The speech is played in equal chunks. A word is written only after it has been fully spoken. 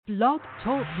Blog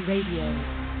Talk Radio.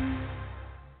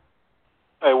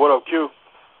 Hey, what up, Q?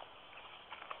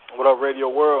 What up, Radio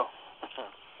World?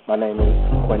 My name is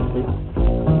Quincy.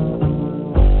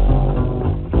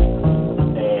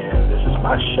 And this is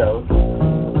my show,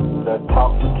 the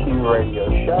Talk to Q Radio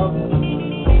Show.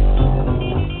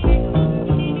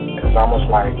 It's almost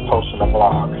like posting a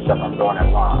blog, except I'm doing it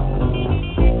live.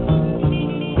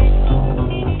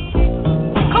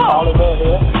 All of that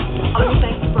here.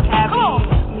 Thank you for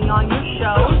having me on your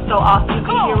show. So awesome to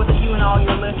be here with you and all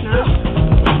your listeners.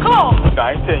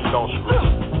 I ain't saying you don't screw.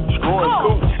 Screw is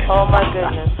cool. Oh my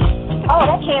goodness. Oh,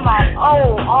 that came out.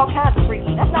 Oh, all kinds of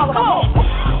freaky. That's not what I meant.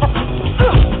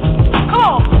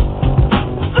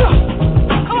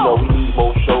 You know, we need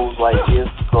more shows like this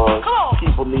because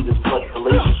people need as much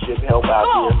relationship help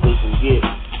out there as they can get.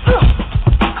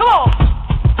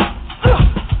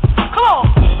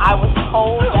 I was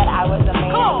told that I was a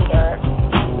man eater.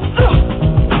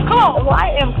 Well,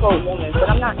 I am pro-woman, but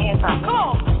I'm not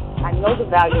anti-man. I know the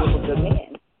value of a good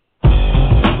man.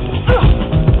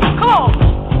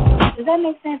 Does that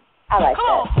make sense? I like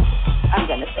that. I'm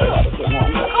going to say that again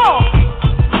one day.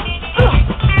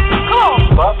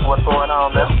 What's going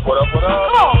on, man? What up, what up?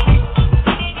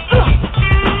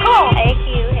 Hey, Q.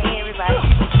 Hey, everybody.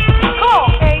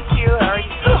 Hey, Q. How are you?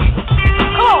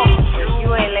 You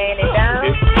ain't laying it down?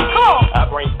 I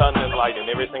bring thunder and lightning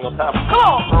every single time.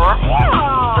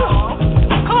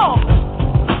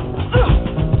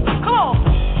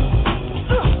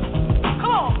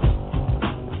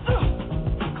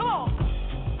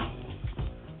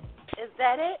 Is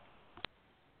that it?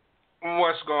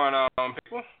 What's going on,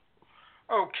 people?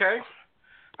 Okay.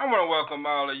 I want to welcome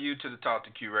all of you to the Talk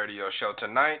to Q Radio Show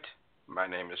tonight. My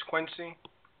name is Quincy,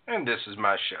 and this is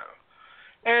my show.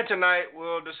 And tonight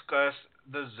we'll discuss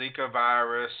the Zika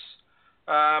virus,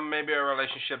 maybe a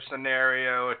relationship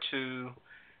scenario or two,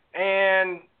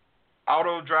 and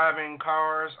auto-driving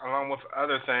cars, along with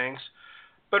other things.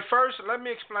 But first, let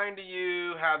me explain to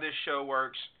you how this show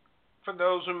works for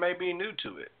those who may be new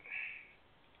to it.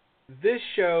 This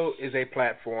show is a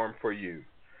platform for you,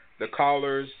 the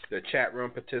callers, the chat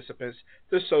room participants,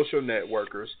 the social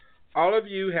networkers. All of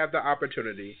you have the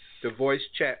opportunity to voice,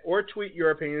 chat, or tweet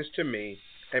your opinions to me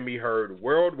and be heard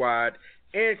worldwide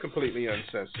and completely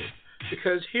uncensored.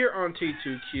 Because here on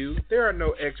T2Q, there are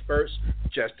no experts,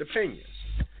 just opinions.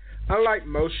 Unlike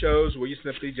most shows where you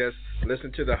simply just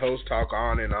listen to the host talk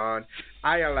on and on,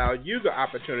 I allow you the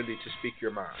opportunity to speak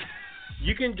your mind.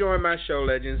 You can join my show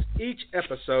legends each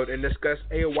episode and discuss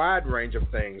a wide range of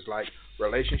things like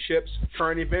relationships,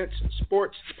 current events,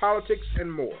 sports, politics, and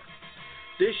more.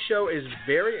 This show is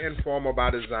very informal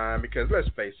by design because, let's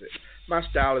face it, my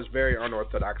style is very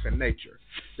unorthodox in nature.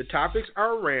 The topics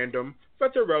are random,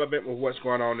 but they're relevant with what's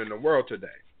going on in the world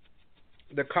today.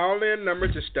 The call-in number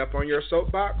to step on your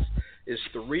soapbox is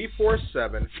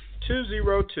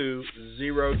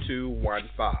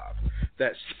 347-202-0215.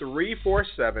 That's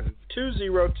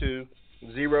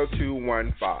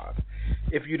 347-202-0215.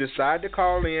 If you decide to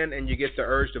call in and you get the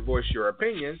urge to voice your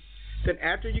opinion, then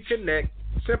after you connect,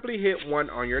 simply hit 1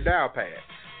 on your dial pad.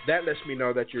 That lets me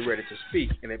know that you're ready to speak,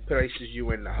 and it places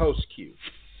you in the host queue.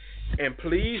 And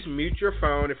please mute your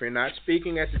phone if you're not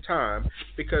speaking at the time,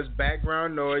 because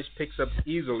background noise picks up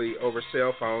easily over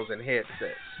cell phones and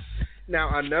headsets.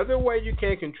 Now, another way you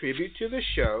can contribute to the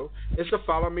show is to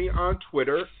follow me on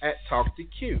Twitter at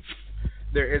TalkToQ.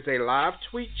 There is a live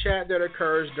tweet chat that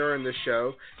occurs during the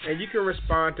show, and you can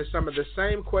respond to some of the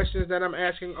same questions that I'm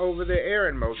asking over the air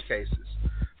in most cases.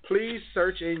 Please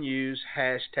search and use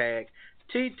hashtag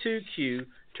T2Q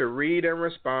to read and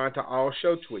respond to all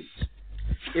show tweets.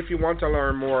 If you want to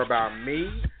learn more about me,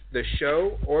 the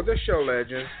show, or the show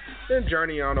legends, then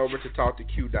journey on over to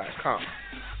TalkToQ.com.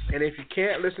 And if you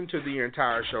can't listen to the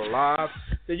entire show live,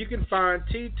 then you can find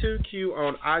T2Q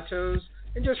on iTunes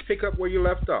and just pick up where you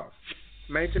left off.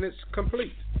 Maintenance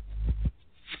complete.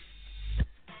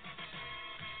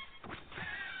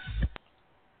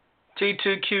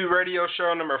 T2Q radio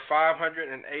show number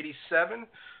 587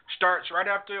 starts right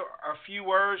after a few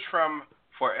words from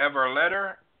Forever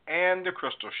Letter and The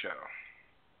Crystal Show.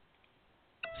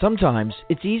 Sometimes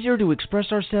it's easier to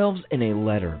express ourselves in a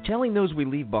letter. Telling those we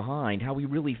leave behind how we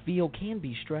really feel can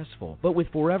be stressful, but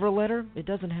with Forever Letter, it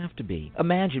doesn't have to be.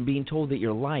 Imagine being told that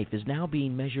your life is now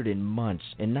being measured in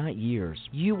months and not years.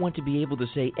 You want to be able to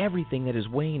say everything that is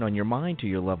weighing on your mind to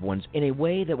your loved ones in a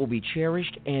way that will be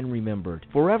cherished and remembered.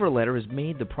 Forever Letter has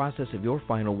made the process of your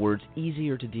final words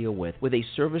easier to deal with a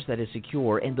service that is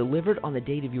secure and delivered on the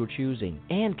date of your choosing,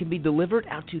 and can be delivered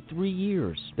out to 3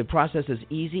 years. The process is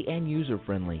easy and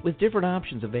user-friendly. family with different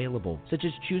options available, such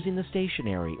as choosing the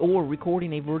stationery or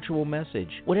recording a virtual message.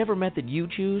 Whatever method you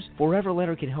choose, Forever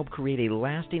Letter can help create a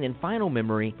lasting and final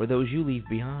memory for those you leave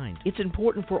behind. It's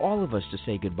important for all of us to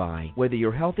say goodbye, whether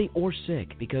you're healthy or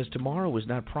sick, because tomorrow is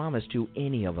not promised to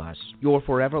any of us. Your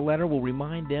Forever Letter will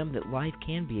remind them that life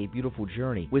can be a beautiful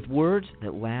journey with words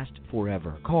that last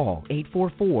forever. Call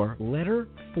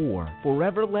 844-LETTER-4,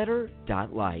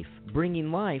 foreverletter.life,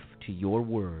 bringing life to your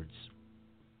words.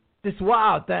 This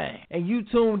Wild Thing, and you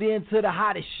tuned in to the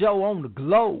hottest show on the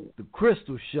globe, The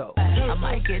Crystal Show. I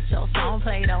might get your song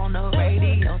played on the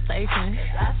radio station.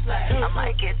 I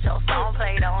might get your song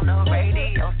played on the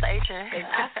radio station.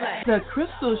 The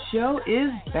Crystal Show is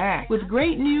back with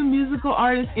great new musical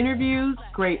artist interviews,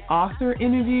 great author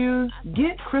interviews,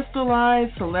 get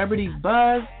crystallized celebrity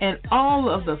buzz, and all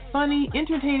of the funny,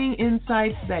 entertaining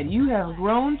insights that you have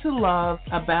grown to love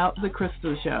about The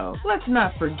Crystal Show. Let's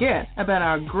not forget about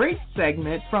our great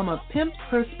segment From a Pimp's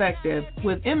Perspective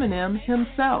with Eminem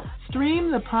himself. Stream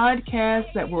the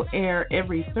podcast that will air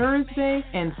every Thursday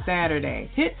and Saturday.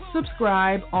 Hit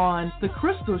subscribe on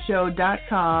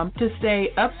thecrystalshow.com to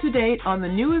stay up to date on the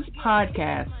newest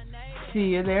podcast. See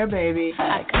you there, baby.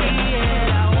 I see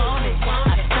it, I want it.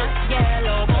 I took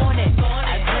yellow on it.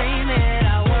 I dream it,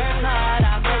 I work hard,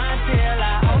 I grind till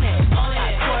I own it.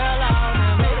 I twirl on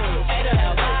the middle,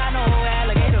 albino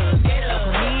alligators. El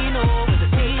Camino with the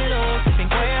Tilo,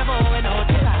 sipping Cuervo and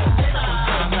Otila.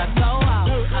 Sometimes I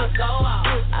go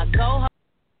out.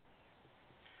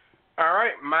 All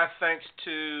right, my thanks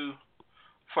to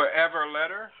Forever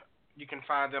Letter. You can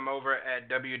find them over at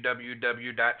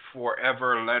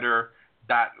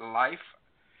www.foreverletter.life.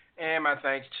 And my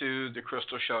thanks to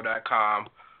thecrystalshow.com,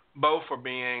 both for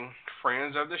being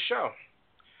friends of the show.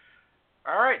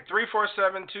 All right,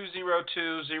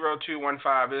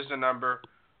 347-202-0215 is the number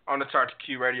on the Talk to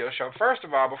Q radio show. First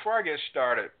of all, before I get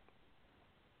started,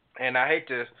 and I hate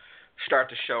to start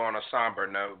the show on a somber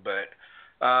note, but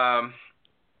I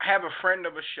have a friend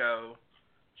of a show.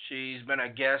 She's been a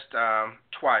guest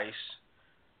twice.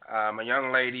 A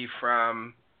young lady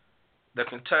from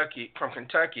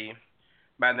Kentucky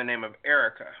by the name of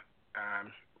Erica.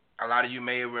 A lot of you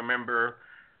may remember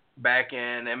back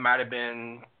in, it might have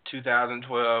been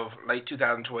 2012, late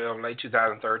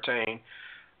 2013.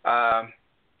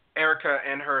 Erica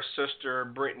and her sister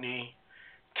Brittany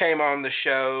came on the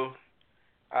show.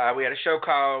 We had a show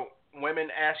called Women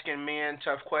Asking Men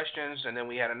Tough Questions, and then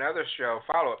we had another show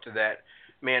follow-up to that,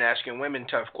 Men Asking Women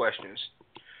Tough Questions.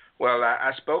 Well,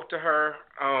 I spoke to her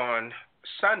on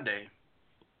Sunday,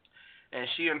 and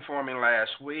she informed me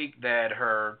last week that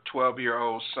her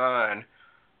 12-year-old son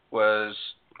was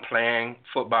playing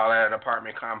football at an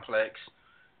apartment complex,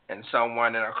 and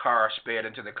someone in a car sped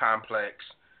into the complex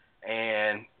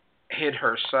and hit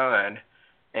her son,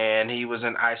 and he was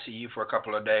in ICU for a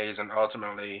couple of days and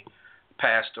ultimately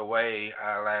passed away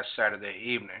last Saturday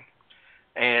evening.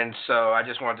 And so I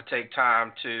just wanted to take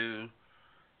time to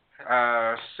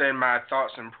send my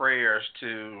thoughts and prayers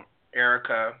to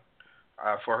Erica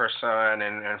for her son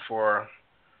and for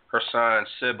her son's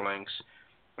siblings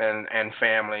and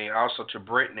family. Also to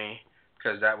Brittany,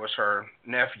 because that was her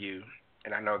nephew,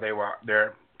 and I know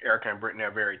Erica and Brittany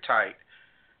are very tight.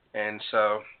 And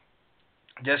so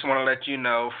just want to let you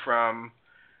know from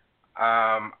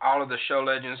all of the show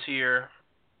legends here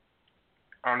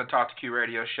on the Talk to Q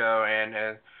radio show,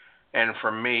 and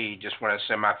for me, just want to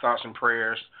send my thoughts and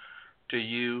prayers to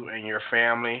you and your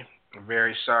family. I'm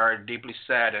very sorry, deeply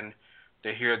saddened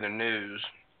to hear the news,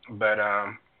 but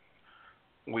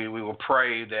we will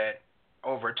pray that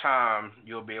over time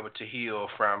you'll be able to heal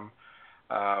from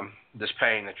this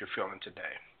pain that you're feeling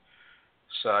today.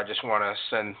 So I just want to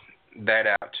send that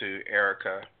out to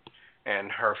Erica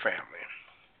and her family.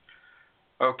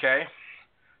 Okay.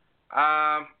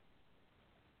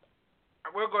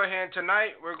 We'll go ahead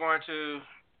tonight. We're going to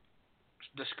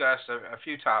discuss a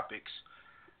few topics.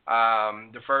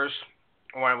 The first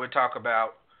one we'll talk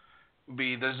about will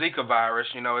be the Zika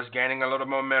virus. You know, it's gaining a little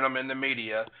momentum in the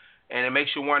media, and it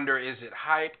makes you wonder, is it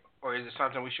hype or is it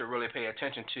something we should really pay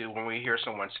attention to when we hear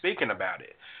someone speaking about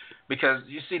it? Because,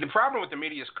 you see, the problem with the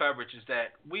media's coverage is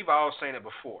that we've all seen it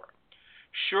before.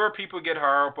 Sure, people get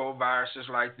horrible viruses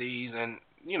like these, and,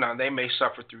 you know, they may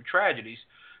suffer through tragedies,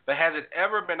 but has it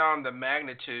ever been on the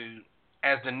magnitude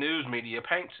as the news media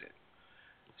paints it?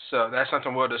 So that's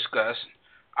something we'll discuss.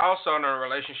 Also, in a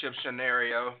relationship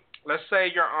scenario, let's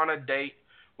say you're on a date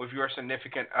with your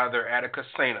significant other at a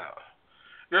casino.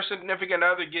 Your significant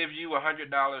other gives you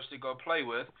 $100 to go play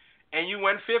with, and you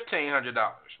win $1,500.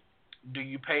 Do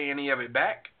you pay any of it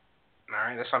back? All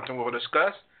right, that's something we'll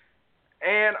discuss.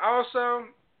 And also,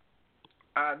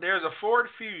 There's a Ford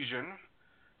Fusion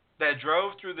that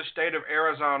drove through the state of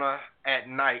Arizona at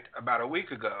night about a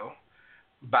week ago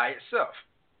by itself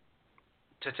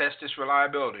to test its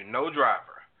reliability. No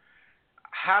driver.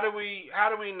 How do we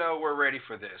know we're ready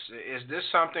for this? Is this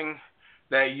something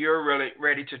that you're really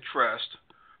ready to trust?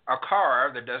 A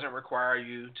car that doesn't require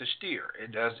you to steer.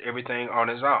 It does everything on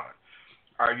its own.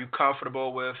 Are you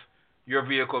comfortable with your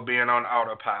vehicle being on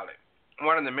autopilot?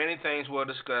 One of the many things we'll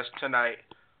discuss tonight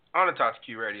on the Talk to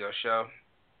Q radio show.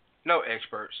 No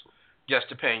experts,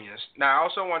 just opinions. Now, I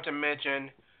also want to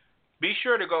mention, be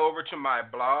sure to go over to my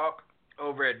blog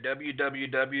over at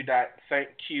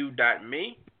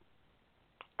www.thankq.me.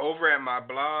 Over at my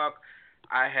blog,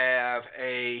 I have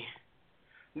a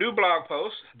new blog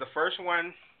post, the first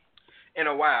one in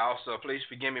a while, so please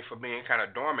forgive me for being kind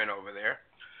of dormant over there.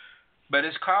 But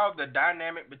it's called The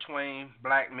Dynamic Between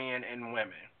Black Men and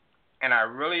Women. And I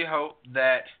really hope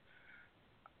that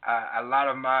a lot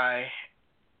of my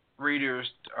readers,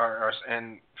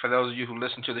 and for those of you who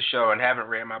listen to the show and haven't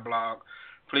read my blog,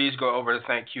 please go over to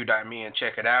thankq.me and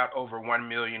check it out. Over 1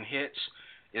 million hits.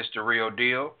 It's the real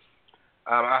deal.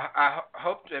 I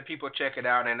hope that people check it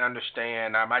out and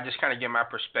understand. I just kind of give my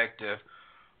perspective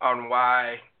on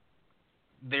why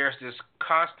there's this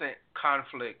constant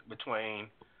conflict between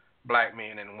black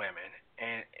men and women,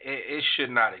 and it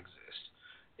should not exist.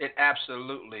 It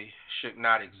absolutely should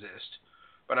not exist,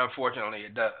 but unfortunately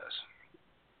it does.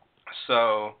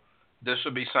 So this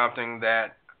will be something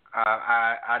that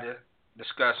I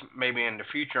discuss maybe in the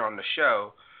future on the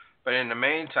show, but in the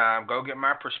meantime, go get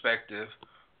my perspective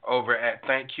over at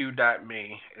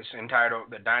thankq.me. It's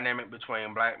entitled The Dynamic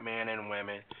Between Black Men and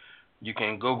Women. You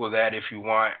can Google that if you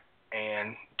want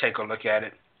and take a look at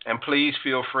it. And please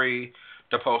feel free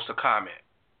to post a comment.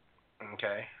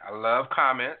 Okay? I love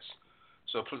comments,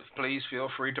 so please feel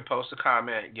free to post a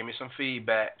comment, give me some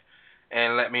feedback,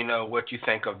 and let me know what you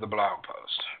think of the blog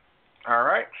post. All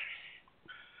right?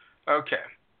 Okay.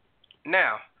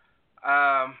 Now,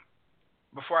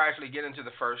 before I actually get into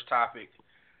the first topic,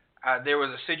 there was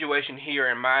a situation here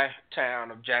in my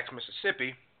town of Jackson,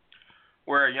 Mississippi,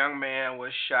 where a young man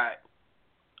was shot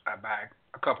by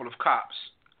a couple of cops.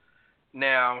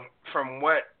 Now, from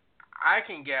what I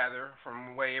can gather, from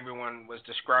the way everyone was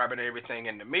describing everything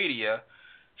in the media,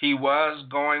 he was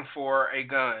going for a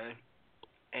gun,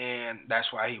 and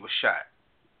that's why he was shot.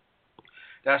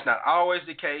 That's not always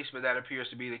the case, but that appears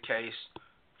to be the case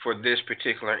for this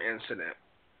particular incident.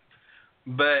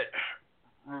 But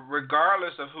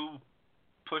regardless of who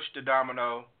pushed the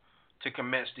domino to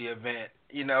commence the event,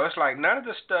 it's like none of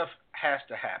this stuff has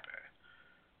to happen.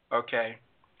 Okay?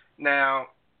 Now,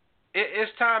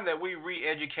 it's time that we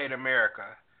re-educate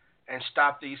America and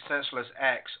stop these senseless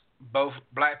acts. Both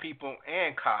black people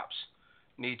and cops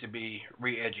need to be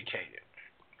re-educated.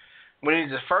 We need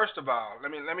to, first of all,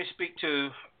 let me speak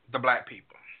to the black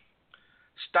people.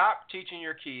 Stop teaching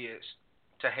your kids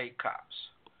to hate cops.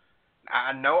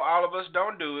 I know all of us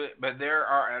don't do it, but there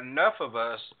are enough of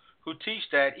us who teach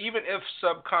that, even if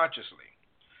subconsciously.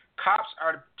 Cops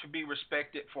are to be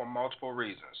respected for multiple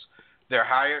reasons. They're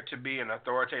hired to be an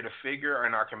authoritative figure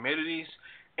in our communities,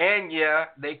 and yeah,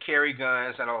 they carry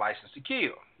guns and a license to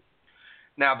kill.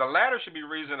 Now, the latter should be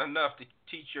reason enough to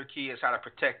teach your kids how to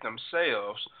protect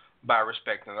themselves by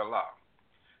respecting the law.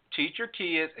 Teach your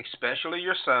kids, especially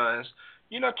your sons,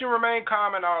 to remain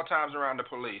calm at all times around the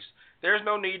police. There's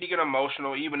no need to get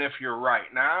emotional, even if you're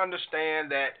right. Now, I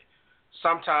understand that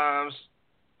sometimes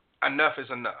enough is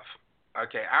enough.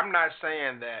 Okay, I'm not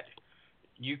saying that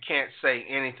you can't say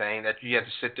anything, that you have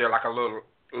to sit there like a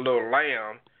little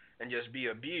lamb and just be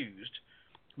abused.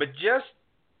 But just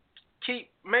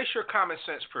make sure common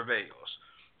sense prevails.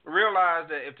 Realize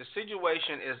that if the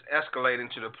situation is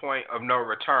escalating to the point of no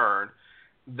return,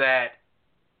 that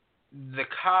the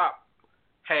cop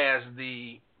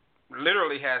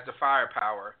literally has the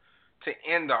firepower to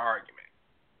end the argument.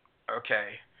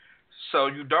 Okay? So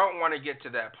you don't want to get to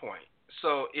that point.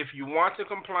 So if you want to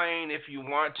complain, if you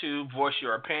want to voice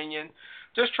your opinion,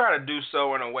 just try to do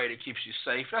so in a way that keeps you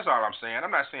safe. That's all I'm saying.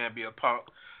 I'm not saying be a punk.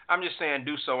 I'm just saying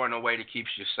do so in a way that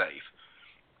keeps you safe.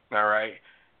 All right?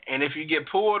 And if you get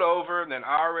pulled over, then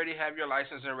already have your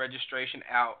license and registration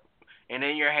out and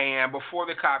in your hand before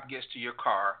the cop gets to your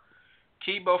car.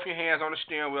 Keep both your hands on the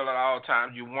steering wheel at all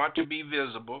times. You want to be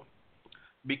visible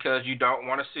because you don't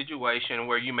want a situation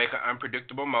where you make an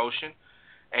unpredictable motion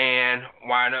and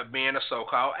wind up being a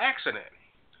so-called accident.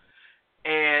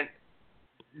 And,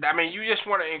 you just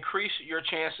want to increase your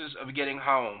chances of getting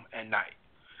home at night.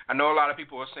 I know a lot of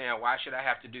people are saying, why should I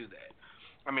have to do that?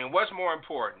 What's more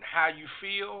important, how you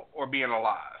feel or being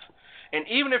alive? And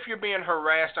even if you're being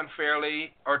harassed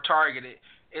unfairly or targeted,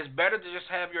 it's better to just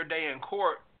have your day in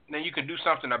court than you can do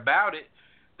something about it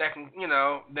that can,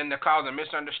 than to cause a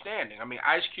misunderstanding. I mean,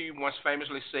 Ice Cube once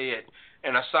famously said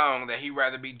in a song that he'd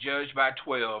rather be judged by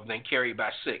 12 than carried by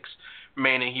 6,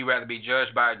 meaning he'd rather be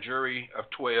judged by a jury of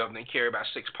 12 than carried by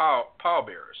 6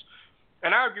 pallbearers.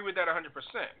 And I agree with that 100%.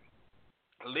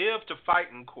 Live to fight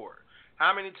in court.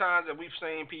 How many times have we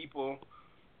seen people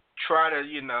try to,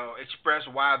 express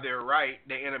why they're right,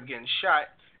 they end up getting shot,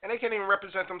 and they can't even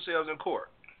represent themselves in court.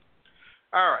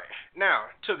 All right, now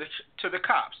to the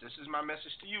cops. This is my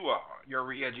message to you all, your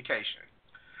re-education.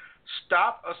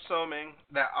 Stop assuming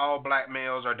that all black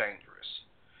males are dangerous.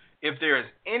 If there is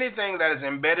anything that is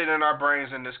embedded in our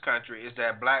brains in this country, is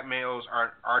that black males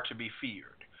are to be feared.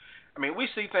 I mean, we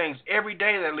see things every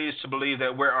day that leads to believe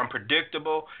that we're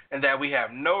unpredictable and that we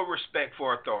have no respect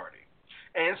for authority.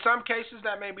 And in some cases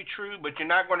that may be true, but you're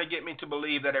not going to get me to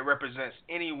believe that it represents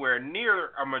anywhere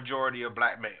near a majority of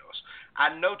black males.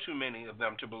 I know too many of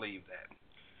them to believe that.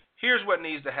 Here's what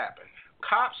needs to happen.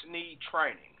 Cops need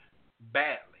training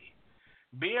badly.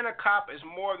 Being a cop is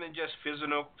more than just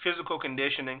physical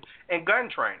conditioning and gun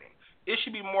training. It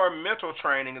should be more mental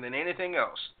training than anything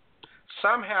else.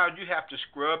 Somehow you have to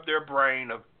scrub their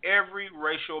brain of every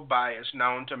racial bias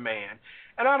known to man,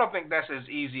 and I don't think that's as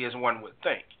easy as one would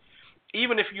think.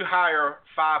 Even if you hire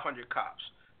 500 cops,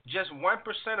 just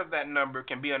 1% of that number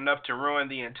can be enough to ruin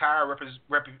the entire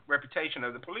reputation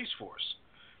of the police force.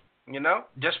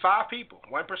 Just 5 people,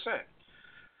 1%.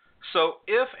 So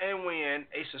if and when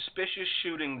a suspicious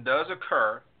shooting does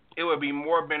occur, it would be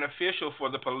more beneficial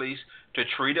for the police to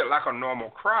treat it like a normal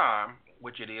crime,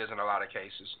 which it is in a lot of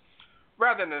cases,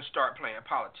 rather than start playing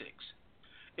politics.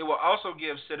 It will also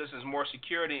give citizens more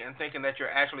security in thinking that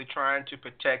you're actually trying to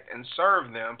protect and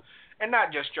serve them and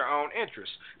not just your own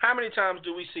interests. How many times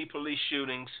do we see police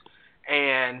shootings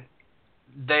and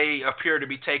they appear to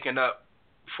be taken up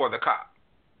for the cop?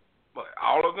 What,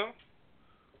 all of them?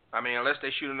 I mean, unless they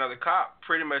shoot another cop,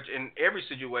 pretty much in every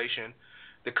situation,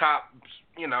 the cops,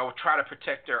 try to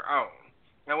protect their own.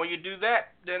 And when you do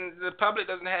that, then the public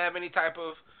doesn't have any type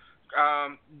of,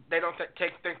 they don't think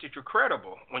that you're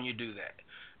credible when you do that,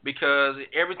 because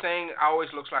everything always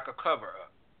looks like a cover-up.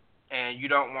 And you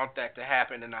don't want that to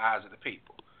happen in the eyes of the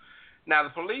people. Now,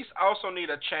 the police also need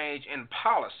a change in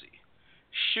policy.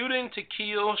 Shooting to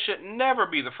kill should never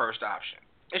be the first option.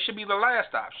 It should be the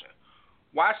last option.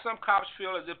 Why some cops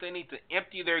feel as if they need to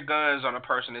empty their guns on a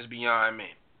person is beyond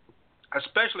me,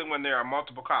 especially when there are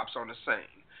multiple cops on the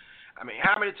scene. I mean,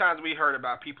 how many times have we heard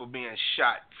about people being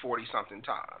shot 40-something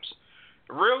times?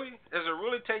 Really? Does it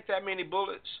really take that many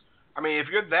bullets? I mean, if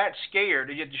you're that scared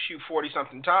that you have to shoot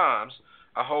 40-something times,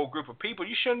 a whole group of people,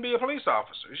 you shouldn't be a police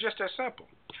officer. It's just that simple.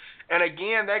 And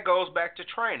again, that goes back to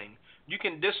training. You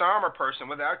can disarm a person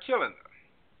without killing them.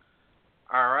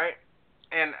 All right?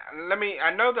 And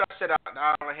I know that I said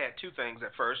I only had 2 things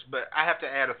at first, but I have to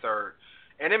add a third.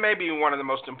 And it may be one of the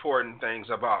most important things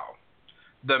of all.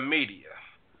 The media.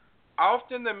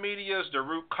 Often the media is the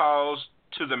root cause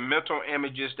to the mental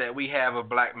images that we have of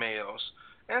black males,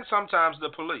 and sometimes the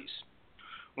police.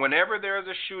 Whenever there is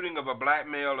a shooting of a black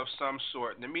male of some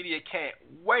sort, the media can't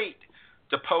wait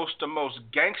to post the most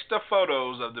gangster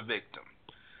photos of the victim,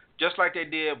 just like they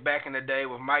did back in the day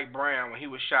with Mike Brown when he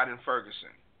was shot in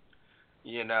Ferguson.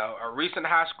 A recent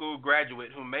high school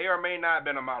graduate who may or may not have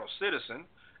been a model citizen,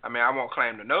 I mean, I won't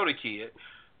claim to know the kid,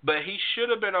 but he should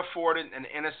have been afforded an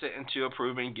innocent until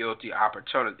proven guilty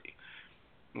opportunity.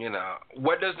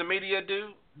 What does the media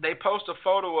do? They post a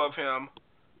photo of him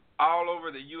all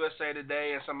over the USA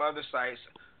Today and some other sites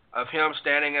of him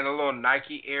standing in a little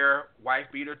Nike Air wife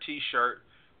beater T-shirt,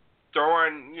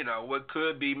 throwing, what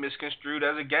could be misconstrued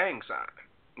as a gang sign.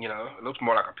 It looks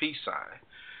more like a peace sign.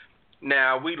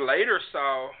 Now, we later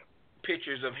saw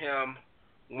pictures of him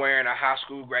wearing a high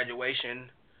school graduation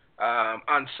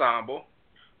ensemble,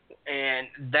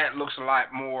 and that looks a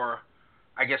lot more,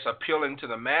 I guess, appealing to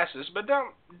the masses. But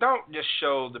don't just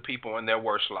show the people in their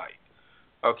worst light,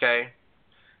 okay?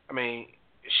 I mean,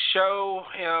 show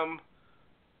him,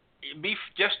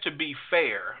 just to be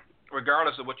fair,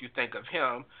 regardless of what you think of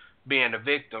him being a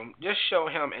victim, just show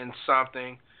him in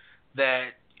something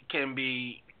that can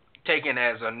be taken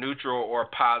as a neutral or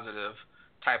positive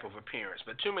type of appearance.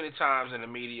 But too many times in the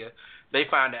media, they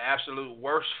find the absolute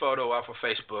worst photo off of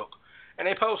Facebook, and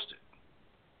they post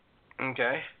it.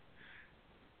 Okay?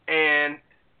 And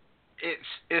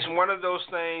it's one of those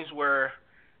things where,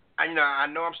 I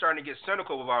know I'm starting to get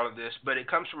cynical with all of this, but it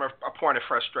comes from a point of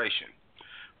frustration.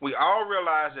 We all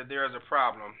realize that there is a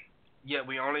problem, yet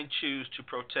we only choose to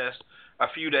protest a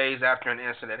few days after an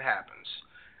incident happens.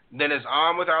 then is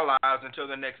on with our lives until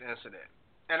the next incident.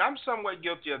 And I'm somewhat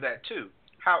guilty of that too.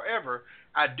 However,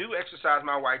 I do exercise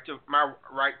my right to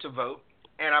vote,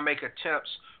 and I make attempts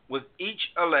with each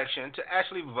election to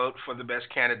actually vote for the best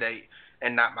candidate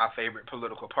and not my favorite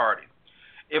political party.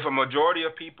 If a majority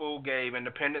of people gave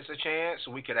independents a chance,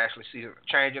 we could actually see a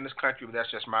change in this country, but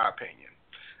that's just my opinion.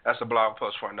 That's a blog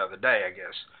post for another day, I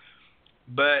guess.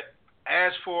 But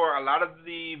as for a lot of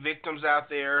the victims out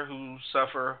there who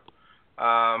suffer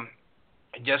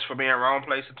just for being wrong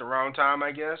place at the wrong time,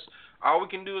 I guess, all we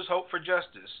can do is hope for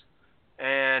justice.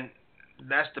 And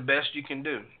that's the best you can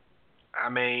do. I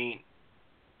mean,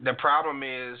 the problem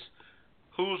is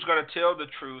who's going to tell the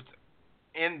truth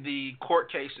in the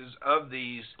court cases of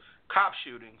these cop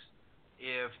shootings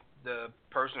if the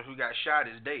person who got shot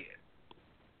is dead.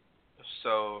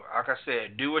 So, like I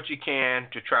said, do what you can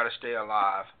to try to stay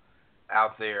alive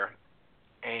out there.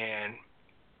 And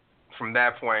from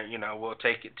that point, we'll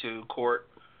take it to court,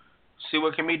 see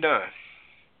what can be done.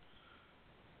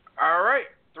 All right,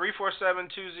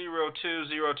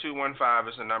 347-202-0215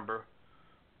 is the number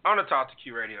on the Talk to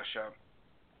Q radio show.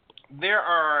 There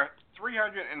are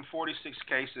 346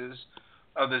 cases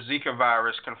of the Zika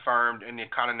virus confirmed in the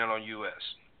continental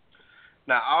U.S.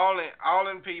 Now, all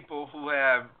in people who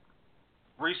have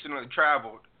recently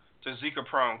traveled to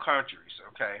Zika-prone countries,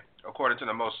 okay, according to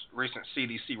the most recent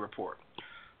CDC report.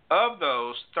 Of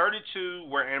those, 32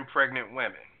 were in pregnant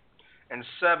women, and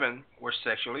 7 were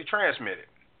sexually transmitted.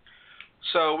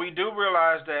 So we do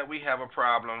realize that we have a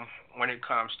problem when it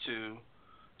comes to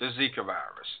the Zika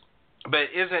virus. But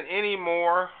isn't any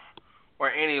more or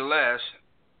any less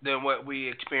than what we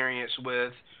experienced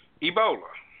with Ebola.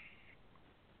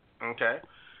 Okay?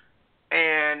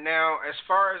 And now, as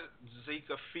far as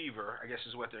Zika fever, I guess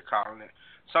is what they're calling it,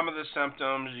 some of the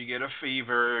symptoms, you get a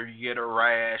fever, you get a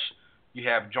rash, you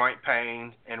have joint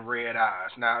pain, and red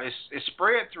eyes. Now, it's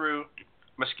spread through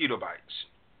mosquito bites.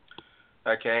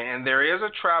 Okay? And there is a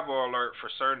travel alert for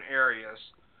certain areas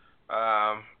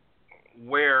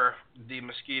where the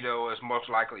mosquito is most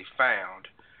likely found.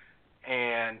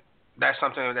 And that's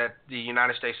something that the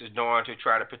United States is doing to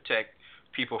try to protect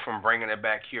people from bringing it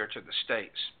back here to the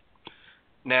States.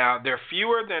 Now, there are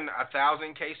fewer than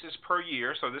 1,000 cases per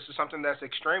year, so this is something that's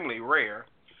extremely rare.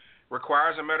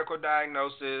 Requires a medical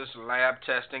diagnosis, lab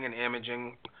testing, and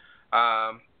imaging.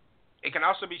 It can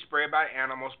also be spread by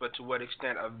animals, but to what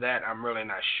extent of that, I'm really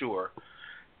not sure.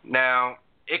 Now,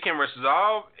 it can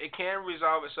resolve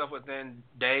itself within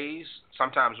days,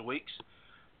 sometimes weeks.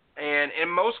 And in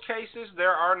most cases,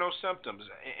 there are no symptoms.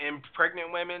 In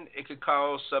pregnant women, it could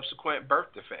cause subsequent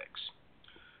birth defects.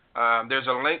 There's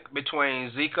a link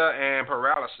between Zika and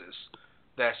paralysis.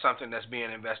 That's something that's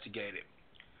being investigated.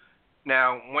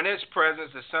 Now, when it's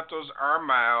present, the symptoms are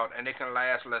mild and they can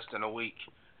last less than a week.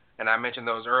 And I mentioned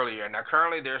those earlier. Now,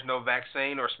 currently, there's no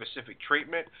vaccine or specific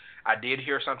treatment. I did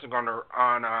hear something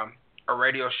on a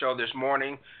radio show this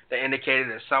morning that indicated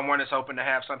that someone is hoping to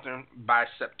have something by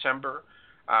September.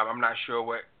 I'm not sure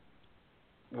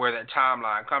where that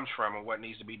timeline comes from and what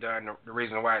needs to be done, the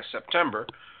reason why it's September.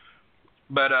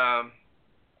 But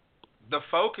the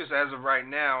focus as of right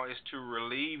now is to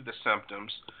relieve the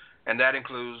symptoms, and that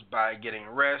includes by getting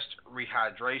rest,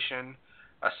 rehydration,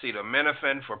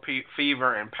 acetaminophen for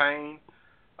fever and pain,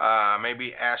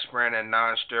 maybe aspirin and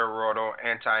non-steroidal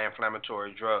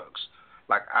anti-inflammatory drugs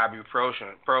like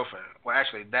ibuprofen. Well,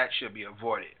 actually, that should be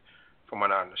avoided from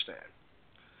what I understand.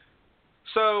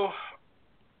 So,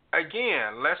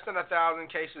 again, less than 1,000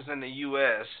 cases in the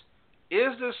U.S.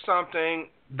 Is this something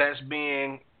that's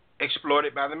being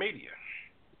exploited by the media?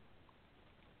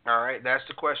 All right, that's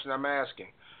the question I'm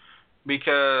asking.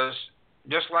 Because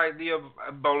just like the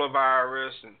Ebola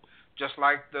virus and just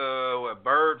like the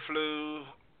bird flu,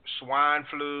 swine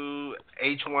flu,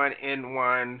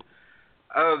 H1N1,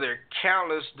 there are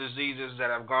countless diseases that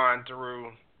have gone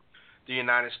through the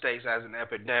United States as an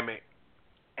epidemic.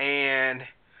 And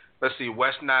let's see,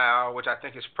 West Nile, which I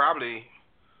think is probably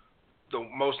the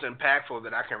most impactful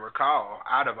that I can recall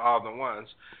out of all the ones.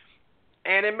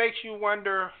 And it makes you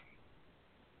wonder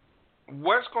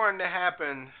what's going to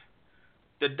happen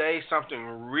the day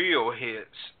something real hits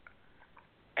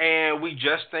and we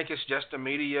just think it's just the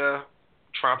media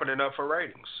trumping it up for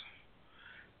ratings.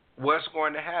 What's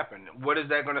going to happen? What is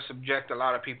that going to subject a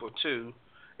lot of people to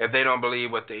if they don't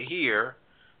believe what they hear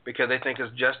because they think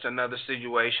it's just another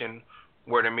situation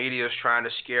where the media is trying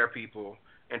to scare people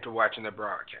into watching the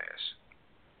broadcast?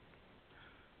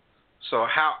 So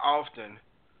how often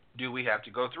do we have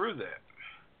to go through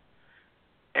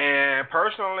that? And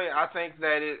personally, I think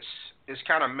that it's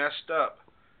kind of messed up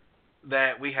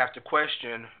that we have to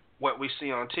question what we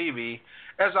see on TV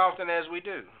as often as we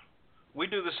do. we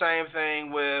do the same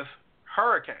thing with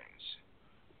hurricanes.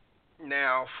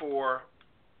 Now, for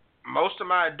most of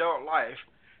my adult life,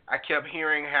 I kept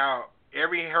hearing how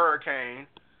every hurricane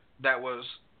that was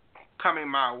coming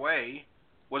my way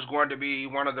was going to be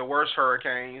one of the worst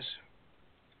hurricanes,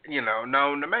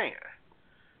 known to man.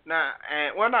 Now,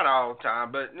 not all the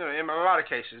time, but in a lot of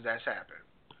cases that's happened.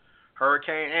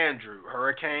 Hurricane Andrew,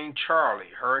 Hurricane Charlie,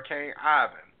 Hurricane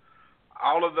Ivan,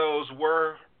 all of those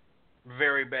were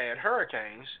very bad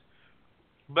hurricanes,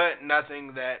 but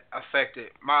nothing that affected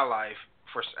my life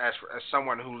as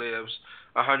someone who lives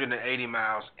 180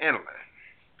 miles inland.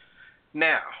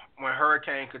 Now, when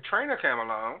Hurricane Katrina came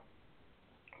along,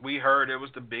 we heard it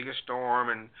was the biggest storm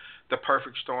and the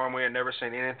perfect storm. We had never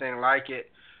seen anything like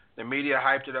it. The media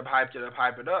hyped it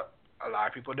up. A lot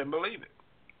of people didn't believe it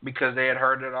because they had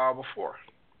heard it all before.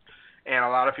 And a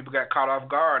lot of people got caught off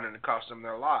guard and it cost them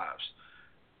their lives.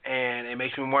 And it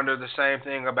makes me wonder the same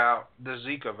thing about the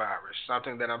Zika virus,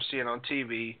 something that I'm seeing on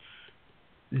TV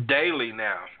daily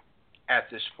now at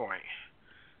this point.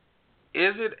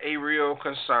 Is it a real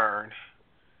concern?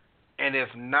 And if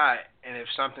not, and if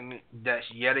something that's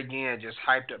yet again just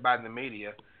hyped up by the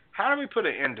media, how do we put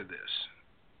an end to this?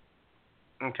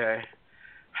 Okay.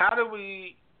 How do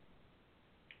we,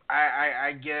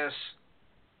 I guess,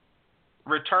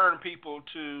 return people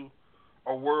to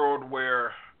a world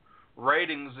where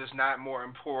ratings is not more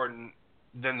important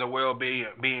than the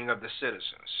well-being of the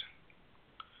citizens?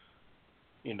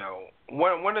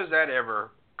 When does that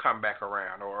ever come back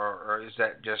around, or is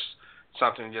that just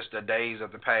something, just the days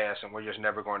of the past, and we're just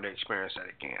never going to experience that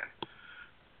again?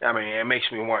 I mean, it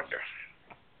makes me wonder.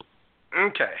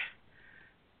 Okay.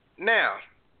 Now,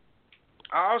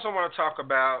 I also want to talk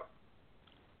about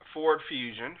Ford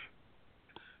Fusion.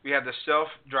 We have the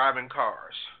self-driving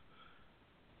cars.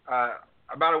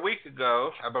 About a week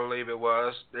ago, I believe it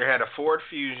was, they had a Ford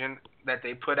Fusion that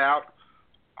they put out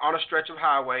on a stretch of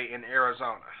highway in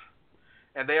Arizona.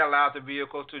 And they allowed the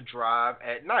vehicle to drive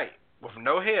at night with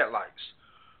no headlights.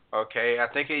 Okay, I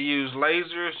think it used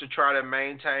lasers to try to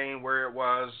maintain where it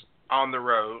was on the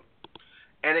road.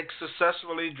 And it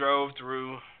successfully drove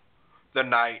through the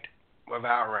night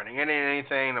without running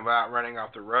anything, about running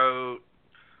off the road,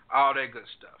 all that good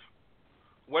stuff.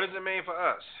 What does it mean for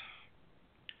us?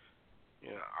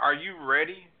 Are you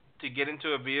ready to get into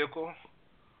a vehicle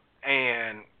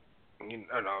and,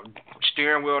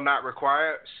 steering wheel not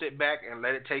required, sit back and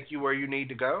let it take you where you need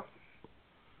to go?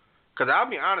 Because I'll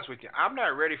be honest with you, I'm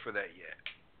not ready for that yet.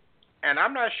 And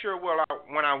I'm not sure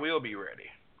when I will be ready.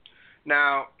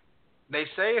 Now, they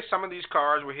say some of these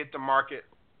cars will hit the market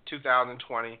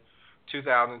 2020,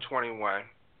 2021.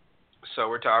 So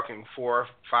we're talking 4 or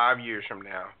 5 years from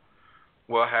now,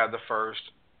 we'll have the first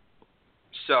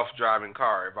self-driving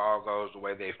car if all goes the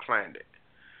way they've planned it.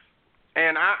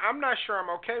 And I'm not sure I'm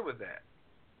okay with that.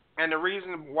 And the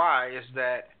reason why is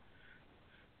that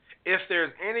if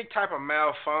there's any type of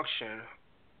malfunction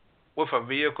with a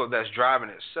vehicle that's driving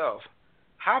itself,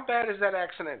 how bad is that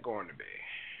accident going to be?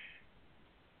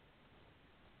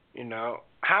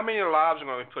 How many lives are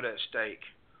going to be put at stake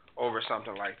over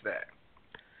something like that?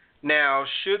 Now,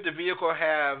 should the vehicle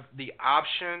have the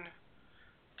option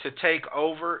to take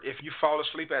over if you fall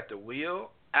asleep at the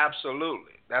wheel?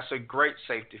 Absolutely. That's a great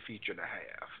safety feature to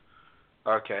have.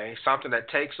 Okay, something that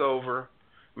takes over,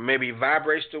 maybe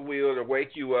vibrates the wheel to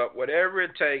wake you up, whatever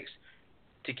it takes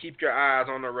to keep your eyes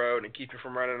on the road and keep you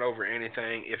from running over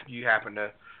anything if you happen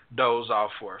to doze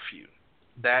off for a few.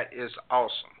 That is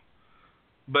awesome.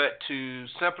 But to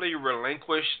simply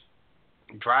relinquish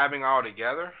driving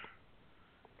altogether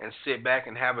and sit back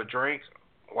and have a drink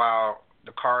while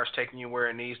the car is taking you where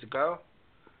it needs to go,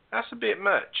 that's a bit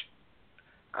much.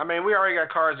 I mean, we already got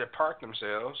cars that park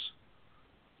themselves.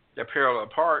 They're parallel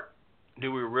park.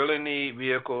 Do we really need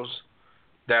vehicles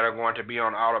that are going to be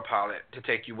on autopilot to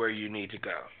take you where you need to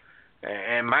go?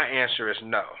 And my answer is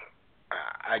no.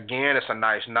 Again, it's a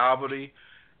nice novelty.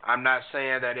 I'm not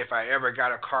saying that if I ever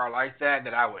got a car like that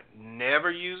I would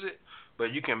never use it,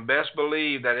 but you can best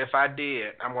believe that if I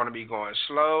did, I'm going to be going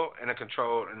slow in a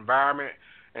controlled environment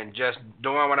and just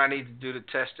doing what I need to do to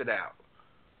test it out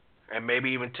and maybe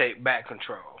even take back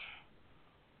control.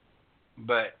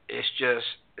 But it's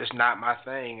not my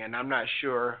thing, and I'm not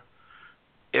sure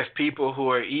if people who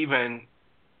are even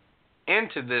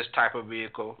into this type of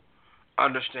vehicle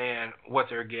understand what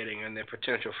they're getting and their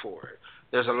potential for it.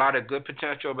 There's a lot of good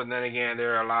potential, but then again,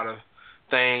 there are a lot of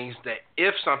things that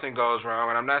if something goes wrong,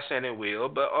 and I'm not saying it will,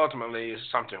 but ultimately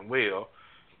something will,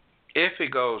 if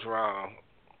it goes wrong,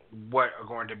 what are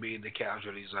going to be the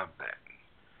casualties of that?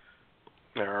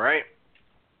 All right.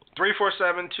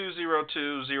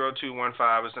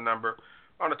 347-202-0215 is the number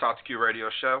on the Talk to Q radio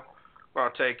show. We're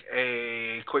going to take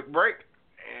a quick break,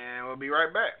 and we'll be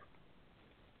right back.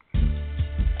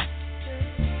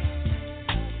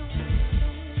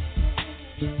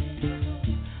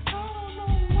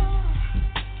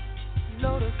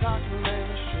 Loaded cock and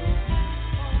name is shoe.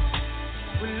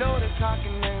 We loaded cock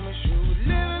and name is shoe.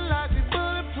 Living like we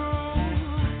bulletproof.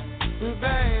 We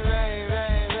bang, bang,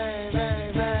 bang, bang,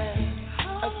 bang, bang.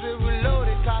 I said we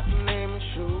loaded cock and name is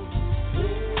shoe.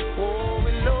 Oh,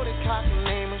 we loaded cock and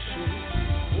name is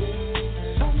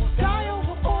shoe. Some will die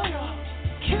over oil,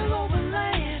 kill over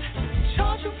land,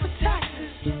 charge you for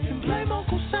taxes and blame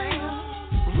Uncle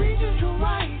Sam. Read your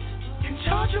rights and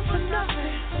charge you for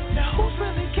nothing. Now who's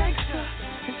really gangster?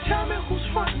 And tell me who's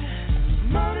frontin'.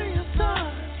 Murder your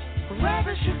sons,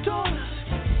 ravish your daughters.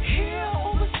 Here,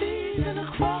 overseas, and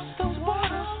across those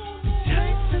borders.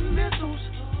 Tanks and missiles,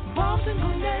 bombs and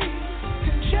grenades.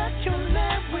 Inject your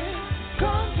land with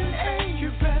guns and aid. You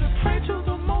better pray to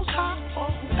the Most High or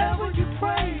whoever you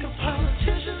pray. The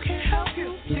politicians can't help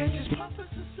you. They're just puppets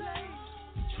and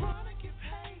slaves trying to get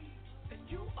paid. And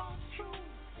you are through.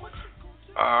 What you gonna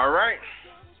do? All right.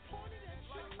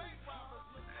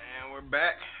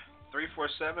 Back.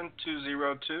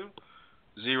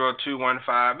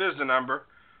 347-202-0215 is the number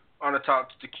on the Talk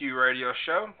to the Q radio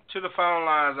show. To the phone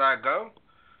lines I go.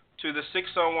 To the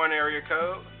 601 area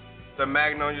code, the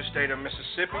Magnolia State of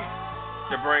Mississippi,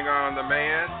 to bring on the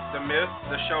man, the myth,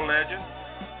 the show legend.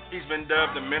 He's been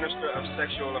dubbed the Minister of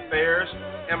Sexual Affairs.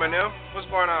 Eminem, what's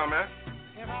going on, man?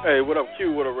 Hey, what up,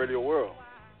 Q? What up, Radio World?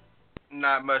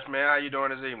 Not much, man. How you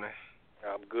doing this evening?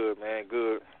 I'm good, man.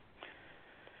 Good.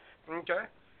 Okay.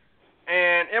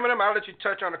 And Eminem, I'll let you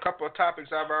touch on a couple of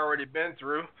topics I've already been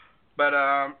through. But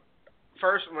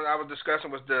first, what I was discussing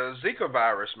was the Zika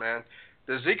virus, man.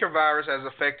 The Zika virus has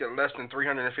affected less than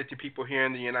 350 people here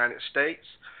in the United States.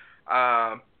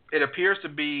 It appears to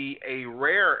be a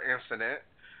rare incident.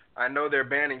 I know they're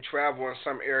banning travel in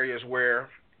some areas where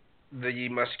the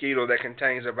mosquito that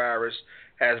contains the virus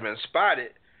has been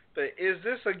spotted. But is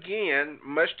this, again,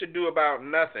 much to do about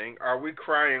nothing? Are we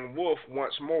crying wolf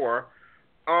once more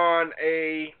on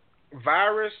a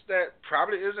virus that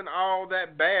probably isn't all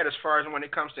that bad as far as when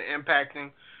it comes to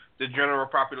impacting the general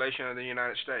population of the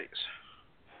United States?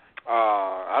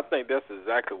 I think that's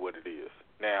exactly what it is.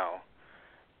 Now,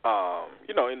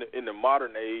 in the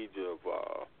modern age of,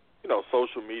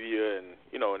 social media and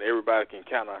everybody can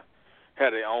kind of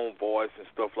have their own voice and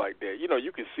stuff like that,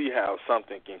 you can see how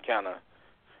something can kind of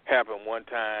happen one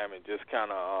time and just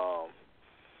kind of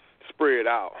spread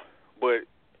out. But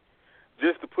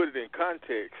just to put it in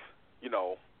context,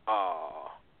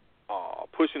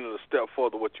 pushing it a step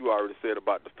further, what you already said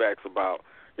about the facts about,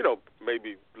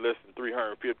 maybe less than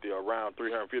 350 or around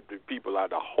 350 people out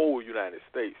of the whole United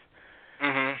States.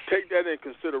 Mm-hmm. Take that in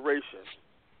consideration.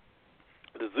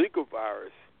 The Zika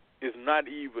virus is not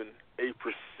even a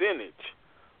percentage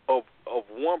of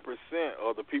 1%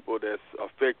 of the people that's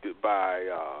affected by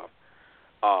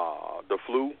the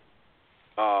flu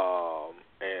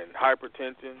and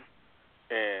hypertension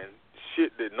and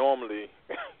shit that normally,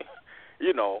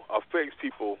 affects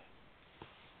people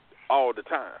all the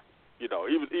time.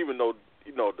 Even though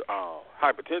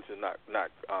hypertension is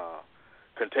not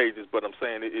contagious, but I'm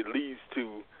saying it leads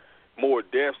to more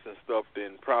deaths and stuff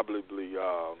than probably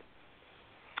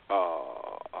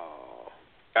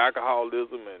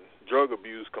alcoholism and drug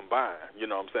abuse combined. You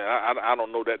know what I'm saying? I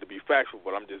don't know that to be factual,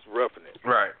 but I'm just roughing it.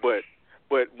 Right. But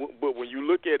when you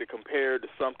look at it compared to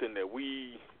something that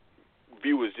we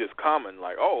view as just common,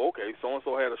 like, oh, okay,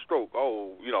 so-and-so had a stroke.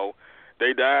 Oh,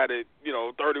 they died at,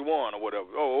 31 or whatever.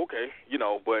 Oh, okay.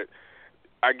 But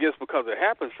I guess because it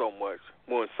happens so much,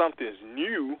 when something's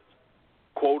new,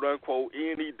 quote-unquote,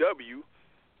 N-E-W,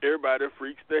 everybody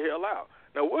freaks the hell out.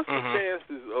 Now, what's the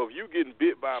chances of you getting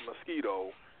bit by a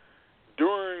mosquito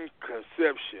during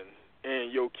conception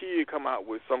and your kid come out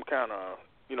with some kind of,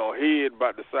 head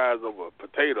about the size of a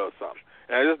potato or something?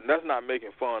 And that's not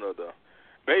making fun of the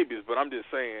babies, but I'm just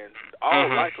saying all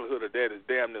likelihood of that is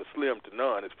damn near slim to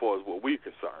none as far as what we're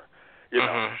concerned.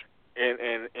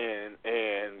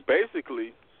 And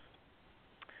basically,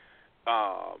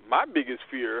 my biggest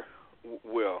fear,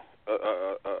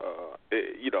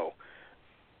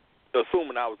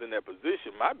 assuming I was in that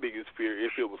position, my biggest fear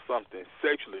if it was something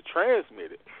sexually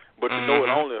transmitted, but to know it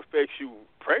only affects you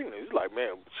pregnant, it's like,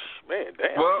 man,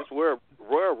 damn, just wear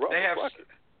rubber. They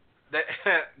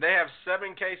have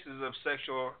 7 cases of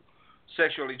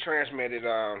sexually transmitted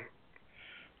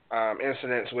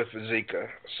incidents with Zika.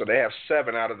 So they have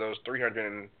 7 out of those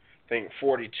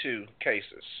 342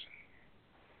 cases.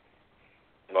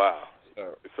 Wow.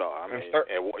 So I mean,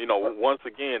 and once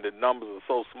again, the numbers are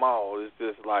so small. It's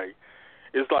just like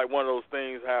one of those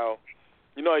things. How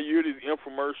you hear these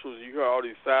infomercials, you hear all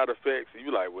these side effects, and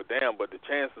you're like, well, damn. But the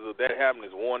chances of that happening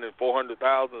is 1 in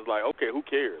 400,000. Is like, okay, who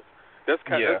cares? That's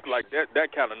like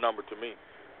that kind of number to me.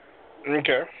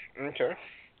 Okay.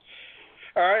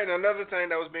 All right. And another thing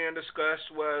that was being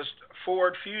discussed was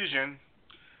Ford Fusion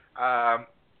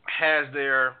has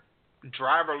their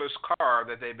driverless car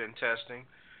that they've been testing.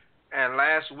 And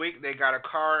last week they got a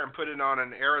car and put it on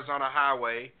an Arizona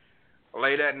highway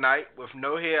late at night with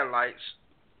no headlights,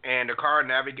 and the car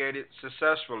navigated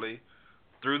successfully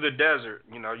through the desert,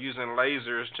 using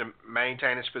lasers to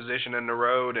maintain its position in the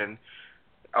road and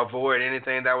avoid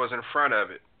anything that was in front of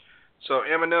it. So,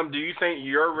 Eminem, do you think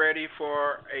you're ready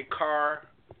for a car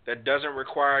that doesn't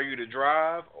require you to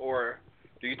drive, or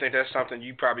do you think that's something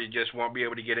you probably just won't be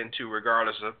able to get into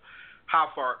regardless of how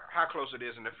close it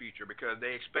is in the future? Because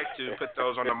they expect to put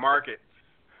those on the market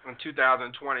in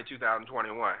 2020,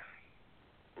 2021.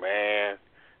 Man,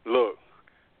 look,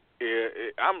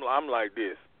 I'm like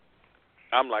this.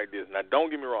 Now, don't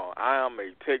get me wrong. I am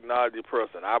a technology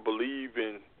person. I believe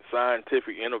in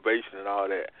scientific innovation and all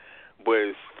that.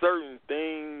 But it's certain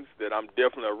things that I'm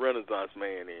definitely a renaissance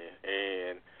man in.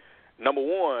 And number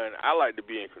one, I like to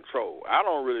be in control. I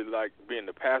don't really like being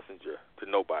the passenger to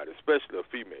nobody, especially a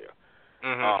female.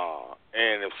 Mm-hmm.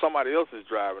 And if somebody else is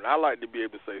driving, I like to be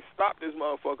able to say, stop this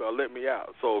motherfucker or let me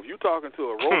out. So if you're talking to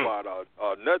a robot or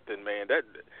nothing, man, that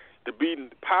to be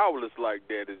powerless like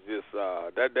that is just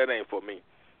that ain't for me.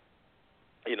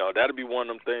 That'll be one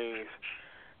of them things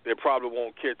that probably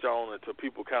won't catch on until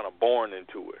people kind of born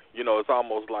into it. It's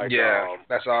almost like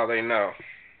that's all they know.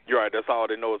 You're right. That's all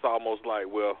they know. It's almost like,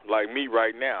 well, like me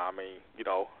right now. I mean,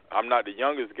 I'm not the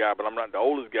youngest guy, but I'm not the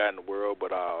oldest guy in the world.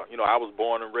 But I was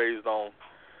born and raised on,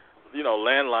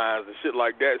 landlines and shit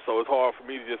like that. So it's hard for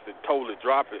me to just totally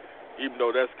drop it, even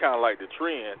though that's kind of like the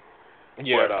trend.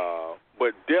 Yeah.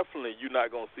 But definitely you're not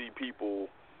gonna see people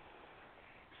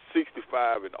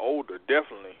 65 and older.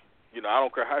 Definitely, I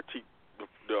don't care how cheap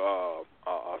the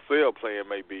sale plan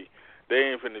may be, they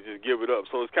ain't finna just give it up.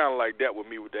 So it's kind of like that with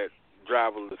me with that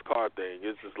driverless car thing.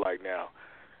 It's just like now,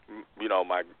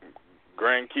 my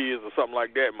grandkids or something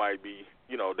like that might be,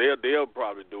 they'll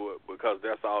probably do it because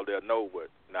that's all they'll know. But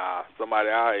nah, somebody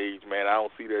our age, man, I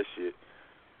don't see that shit,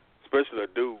 especially a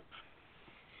dude.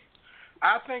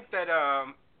 I think that I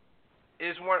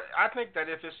think that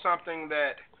if it's something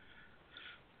that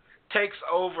takes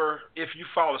over, if you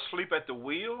fall asleep at the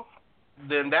wheel,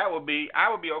 then I would be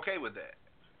okay with that.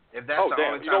 If that's the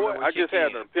only time. You know what? I just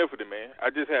had an epiphany, man.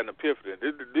 This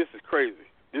is crazy.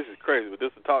 But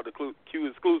this is Talk to Q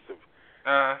exclusive.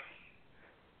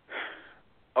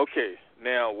 Okay,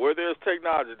 now where there's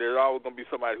technology, there's always gonna be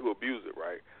somebody who abuses it,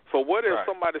 right? So what if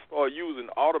somebody start using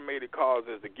automated cars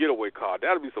as the getaway car?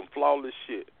 That'll be some flawless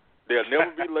shit. They'll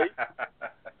never be late.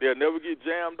 They'll never get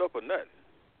jammed up or nothing.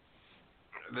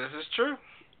 This is true.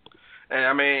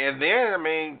 And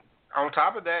then on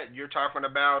top of that, you're talking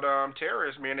about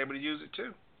terrorists being able to use it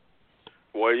too.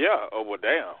 Well, yeah. Oh, well,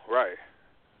 damn. Right.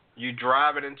 You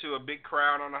drive it into a big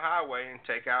crowd on the highway and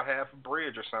take out half a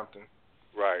bridge or something.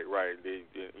 Right.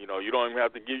 You don't even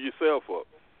have to give yourself up.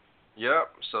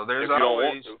 Yep. So there's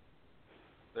always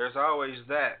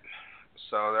that.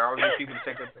 So there are always people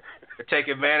to take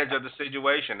advantage of the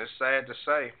situation. It's sad to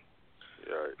say.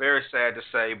 Right. Very sad to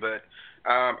say, but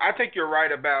I think you're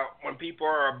right about when people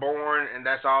are born and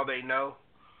that's all they know,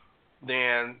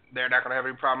 then they're not going to have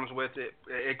any problems with it.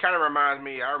 It kind of reminds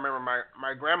me, I remember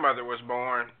my grandmother was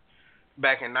born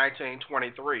back in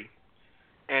 1923.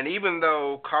 And even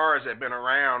though cars had been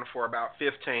around for about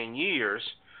 15 years,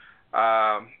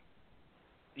 when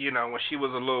she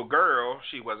was a little girl,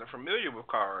 she wasn't familiar with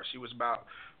cars. She was about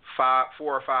 4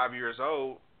 or 5 years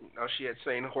old. She had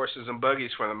seen horses and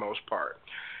buggies for the most part.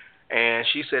 And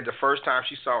she said the first time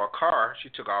she saw a car, she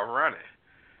took off running.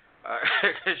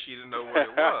 She didn't know what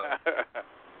it was.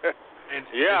 And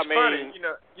it's funny,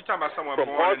 you're talking about someone from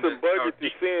born horse and buggy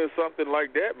to seeing something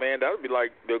like that, man, that would be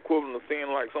like the equivalent of seeing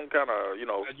like some kind of,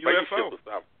 spaceship or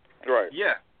something. Right.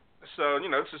 Yeah. So,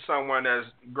 this is someone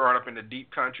that's growing up in the deep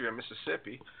country of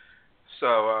Mississippi.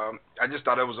 So I just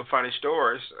thought it was a funny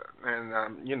story.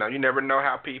 And, you never know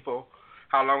how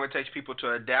long it takes people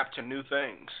to adapt to new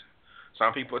things.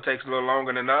 Some people it takes a little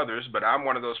longer than others, but I'm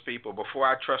one of those people. Before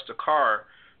I trust a car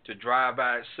to drive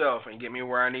by itself and get me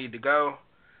where I need to go,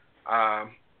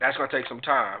 that's going to take some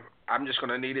time. I'm just going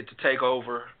to need it to take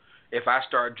over if I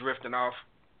start drifting off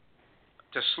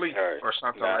to sleep or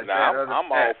something like that.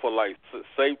 I'm all for like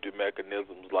safety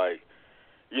mechanisms, like,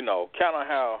 kind of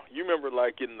how you remember,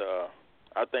 like in the,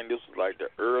 I think this was like the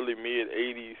early mid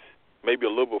 '80s, maybe a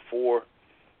little before,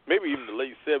 maybe even the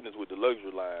late 70s with the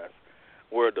luxury lines,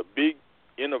 where the big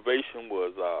innovation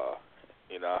was,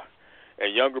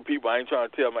 and younger people, I ain't trying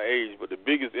to tell my age, but the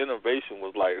biggest innovation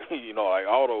was like, like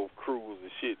auto cruise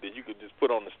and shit that you could just put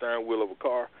on the steering wheel of a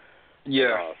car.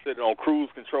 Yeah. And, set it on cruise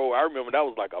control. I remember that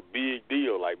was like a big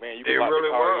deal. Like, man, you could it lock really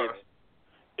the car was.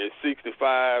 in at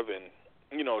 65 and,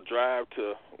 drive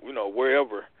to,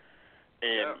 wherever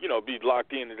and, be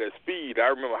locked into that speed. I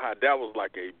remember how that was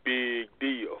like a big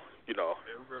deal,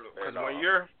 Because when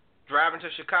you're driving to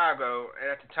Chicago,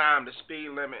 at the time the speed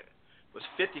limit was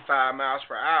 55 miles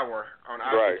per hour on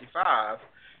I-55,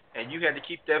 and you had to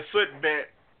keep that foot bent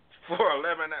for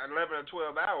 11 or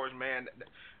 12 hours, man.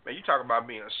 Man, you talk about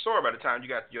being sore by the time you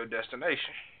got to your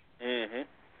destination. Mm-hmm.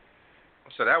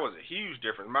 So that was a huge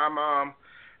difference. My mom,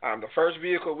 the first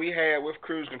vehicle we had with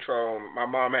cruise control, my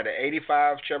mom had an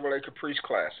 85 Chevrolet Caprice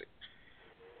Classic.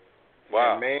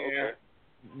 Wow. And man,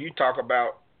 you talk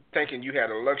about thinking you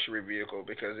had a luxury vehicle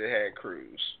because it had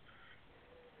cruise.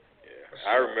 Yeah. So,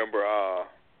 I remember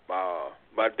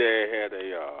my dad had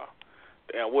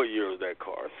a, what year was that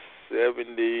car?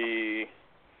 70,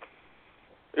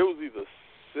 it was either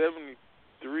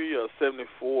 73 or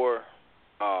 74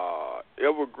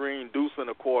 Evergreen Deuce and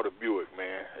a Quarter Buick,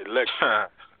 man,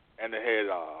 electric. And it had,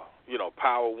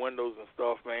 power windows and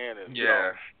stuff, man. And,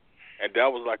 and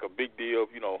that was like a big deal,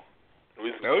 we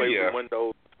used to play with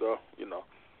windows and stuff,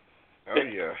 Oh,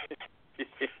 yeah.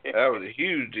 That was a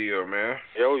huge deal, man.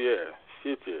 Oh, yeah.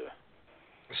 Shit, yeah.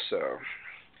 So,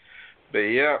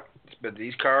 but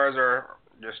these cars are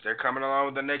they're coming along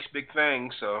with the next big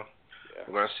thing, so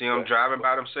we're going to see them driving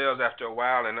by themselves after a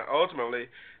while, and ultimately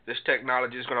this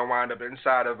technology is going to wind up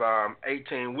inside of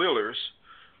 18-wheelers,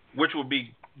 which will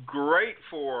be great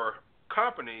for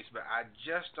companies, but I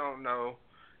just don't know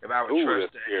if I would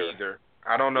trust that either.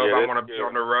 I don't know if I want to be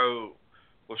on the road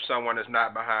with someone that's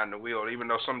not behind the wheel, even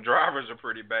though some drivers are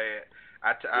pretty bad.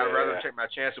 I'd rather take my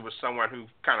chances with someone who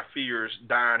kind of fears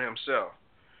dying himself.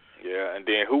 Yeah, and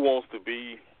then who wants to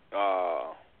be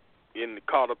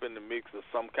caught up in the mix of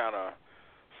some kind of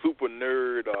super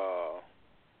nerd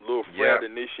little frat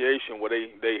initiation where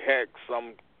they hack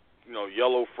some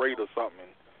yellow freight or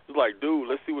something. It's like, dude,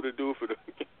 let's see what it do for the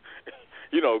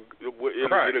it'll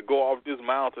go off this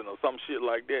mountain or some shit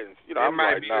like that. And, it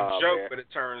might be a joke, but it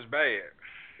turns bad.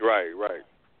 Right.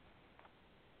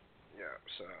 Yeah,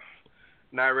 so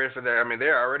not ready for that. I mean,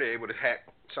 they're already able to hack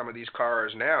some of these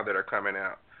cars now that are coming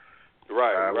out.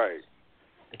 Right.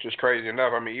 Which is crazy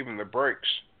enough. I mean, even the brakes.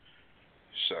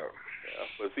 So. Yeah,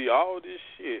 but see, all this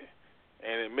shit,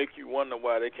 and it make you wonder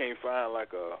why they can't find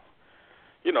like a,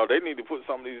 they need to put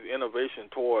some of these innovation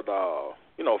toward,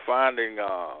 finding,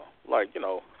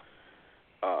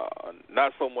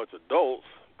 not so much adults.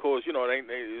 Of course,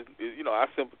 I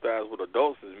sympathize with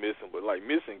adults is missing, but like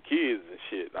missing kids and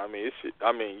shit. I mean,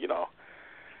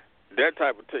 that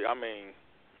type of thing. I mean,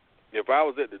 if I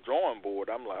was at the drawing board,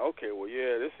 I'm like, okay, well,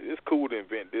 yeah, it's cool to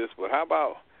invent this, but how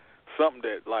about something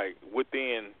that like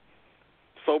within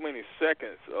so many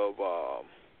seconds of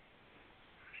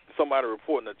somebody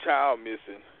reporting a child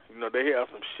missing, they have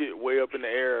some shit way up in the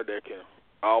air that can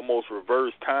almost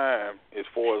reverse time as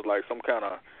far as like some kind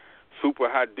of super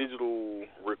high digital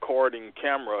recording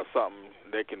camera or something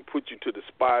that can put you to the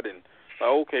spot and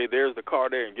okay, there's the car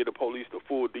there and get the police the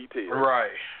full details.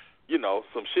 Right.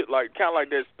 Some shit like kind of like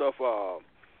that stuff.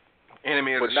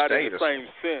 Enemy of but the not state in the same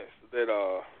sense that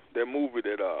that movie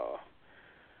that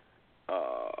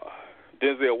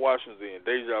Denzel Washington's in,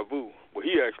 Deja Vu, where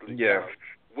he actually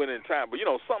went in time. But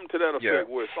something to that effect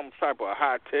where some type of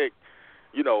high tech,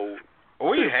 we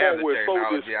have the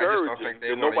technology. I just don't think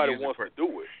they want nobody to use wants it to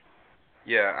do it.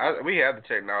 Yeah, we have the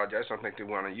technology. I just don't think they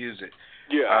want to use it.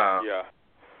 Yeah.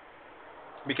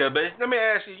 Because, but let me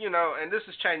ask you, and this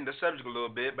is changing the subject a little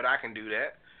bit, but I can do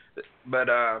that. But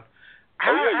how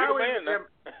is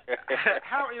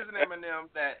it, Eminem,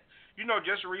 that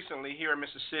just recently here in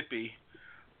Mississippi,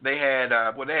 they had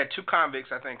two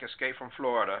convicts, I think, escape from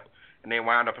Florida, and they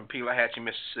wound up in Pelahatchie,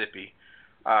 Mississippi.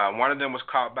 One of them was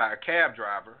caught by a cab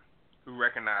driver who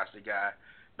recognized the guy.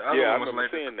 The other one was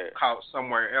later caught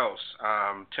somewhere else,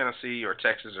 Tennessee or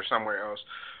Texas or somewhere else.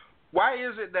 Why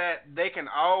is it that they can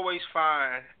always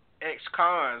find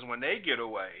ex-cons when they get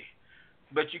away,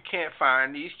 but you can't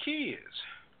find these kids?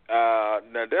 Now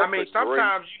that's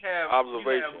sometimes you have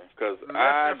observation because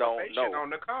I don't know on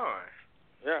the con.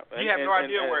 Yeah, you have no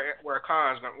idea where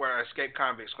escaped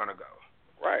convict's gonna go.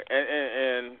 Right,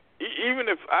 and even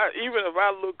if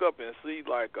I look up and see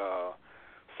like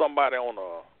somebody on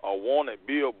a wanted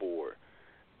billboard,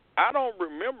 I don't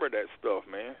remember that stuff,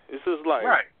 man. It's just like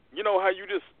how you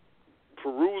just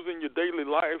perusing your daily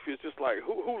life, it's just like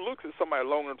who looks at somebody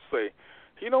long enough to say,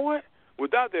 you know what?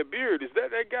 Without that beard, is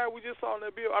that guy we just saw in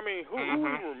that beard? I mean, who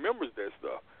even remembers that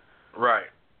stuff? Right.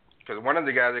 Because one of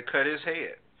the guys that cut his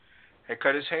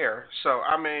hair. So,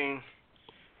 I mean,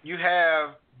 you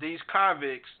have these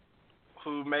convicts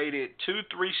who made it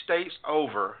 2-3 states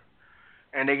over,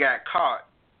 and they got caught.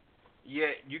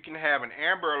 Yet you can have an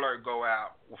Amber Alert go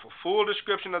out with a full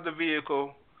description of the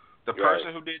vehicle, the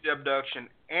person who did the abduction,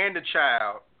 and the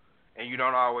child, and you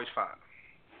don't always find them.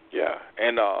 Yeah,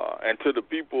 and to the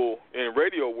people in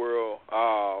radio world,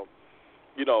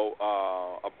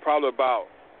 probably about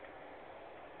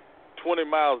 20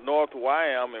 miles north of where I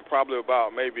am, and probably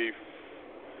about maybe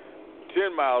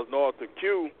 10 miles north of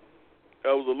Q,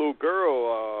 there was a little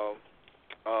girl.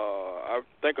 I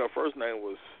think her first name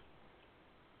was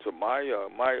Maya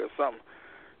or something.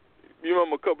 You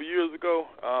remember a couple years ago?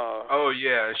 Oh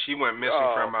yeah, she went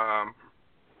missing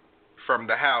from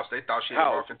the house. They thought she had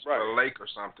walked into a lake or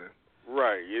something.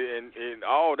 Right, and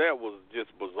all that was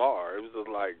just bizarre. It was just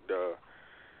like it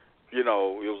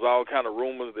was all kind of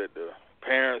rumors that the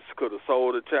parents could have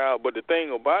sold the child. But the thing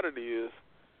about it is,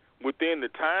 within the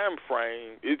time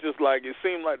frame, it's just like it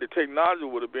seemed like the technology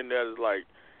would have been there. It's like,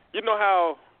 you know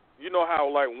how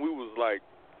like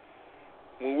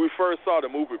when we first saw the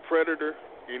movie Predator,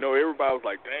 everybody was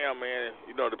like, damn man,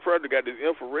 the Predator got this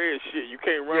infrared shit you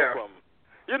can't run from.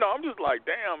 I'm just like,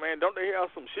 damn, man, don't they have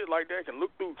some shit like that can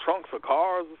look through trunks of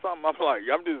cars or something? I'm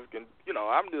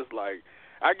just like,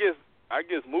 I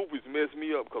guess movies mess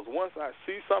me up because once I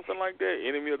see something like that,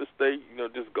 Enemy of the State,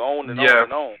 just go on and on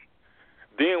and on.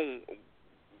 Then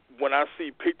when I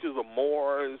see pictures of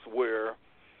Mars where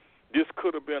this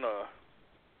could have been a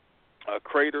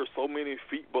crater so many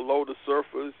feet below the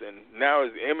surface, and now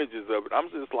there's images of it,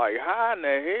 I'm just like, how in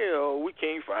the hell we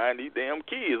can't find these damn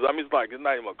kids? I mean, it's like it's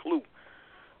not even a clue.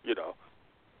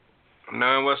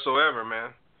 None whatsoever,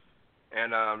 man.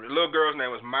 And the little girl's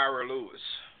name was Myra Lewis.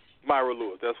 Myra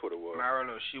Lewis, that's what it was. Myra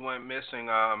Lewis. She went missing.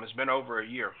 It's been over a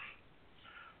year.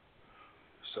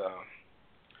 So,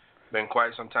 been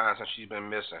quite some time since she's been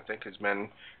missing. I think it's been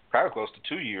probably close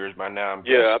to 2 years by now.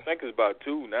 I think it's about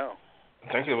 2 now.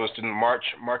 I think it was in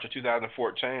March of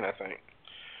 2014, I think.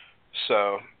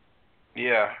 So,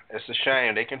 yeah, it's a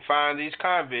shame. They can find these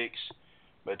convicts,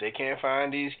 but they can't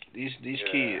find these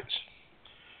kids.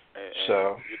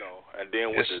 And then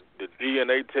with the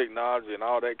DNA technology and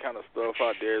all that kind of stuff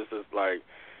out there, it's just like,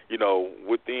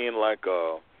 within like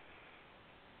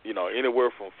anywhere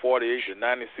from 48 to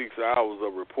 96 hours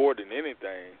of reporting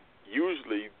anything,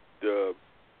 usually the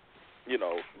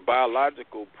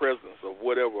biological presence of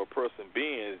whatever a person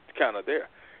being is kind of there.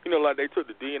 Like they took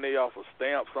the DNA off a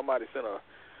stamp. Somebody sent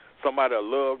somebody a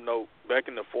love note back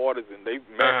in the 40s, and they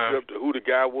matched up to who the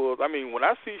guy was. I mean, when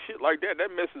I see shit like that,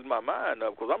 that messes my mind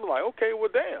up because I'm like, okay, well,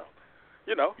 damn,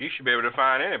 You should be able to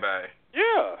find anybody.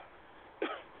 Yeah.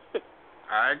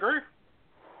 I agree.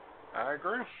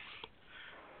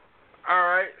 All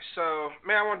right, so,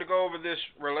 man, I wanted to go over this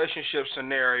relationship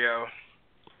scenario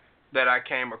that I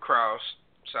came across.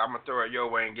 So I'm going to throw it your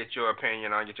way and get your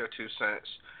opinion on, get your 2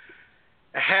 cents.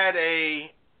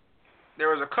 There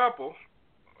was a couple.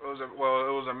 It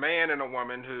was a man and a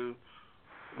woman who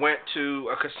went to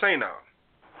a casino.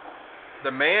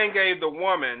 The man gave the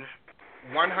woman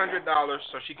 $100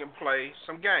 so she can play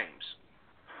some games.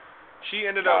 She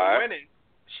ended up winning.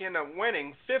 She ended up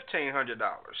winning $1,500.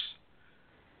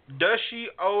 Does she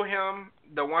owe him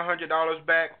the $100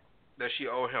 back? Does she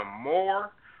owe him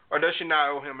more, or does she not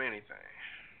owe him anything?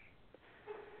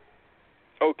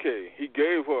 Okay, he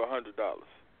gave her $100.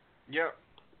 Yep.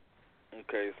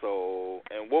 Okay, so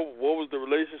and what was the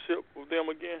relationship with them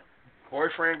again?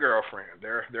 Boyfriend, girlfriend.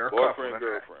 They're a couple. Boyfriend,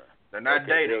 girlfriend. They're not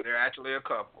dating. They're actually a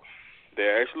couple.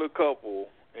 They're actually a couple,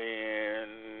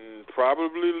 and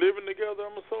probably living together.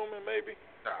 I'm assuming, maybe.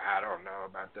 I don't know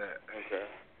about that. Okay.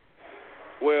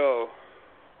 Well,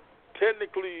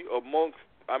 technically,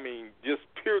 just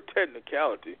pure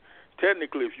technicality.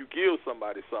 Technically, if you give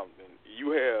somebody something,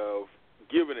 you have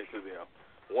given it to them.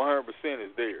 100%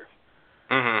 is theirs.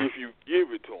 Mm-hmm. If you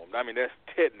give it to them, I mean that's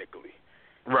technically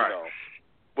right.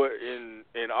 But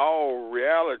in all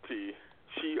reality,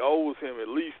 she owes him at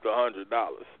least $100.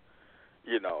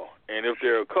 And if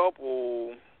they're a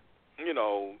couple,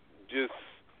 just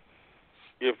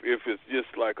if it's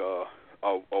just like a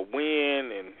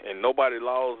win and nobody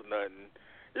lost nothing,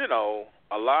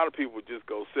 a lot of people just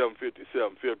go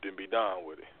 $750 and be done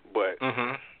with it.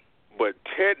 But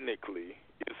technically,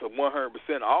 it's a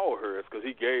 100% all hers because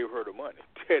he gave her the money.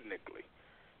 Technically,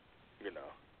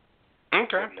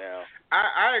 Okay. Now,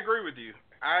 I agree with you.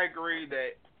 I agree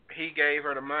that he gave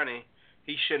her the money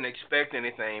he shouldn't expect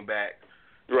anything back.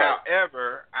 Right.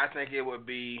 However, I think it would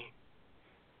be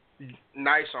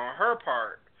nice on her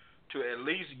part to at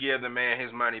least give the man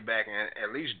his money back and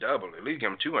at least double, at least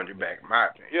give him $200 back, in my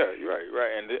opinion. Yeah,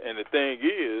 right. And the thing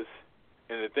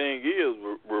is,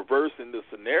 reversing the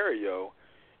scenario,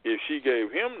 if she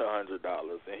gave him the $100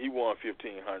 and he won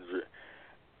 $1,500,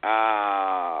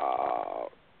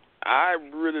 I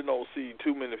really don't see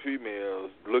too many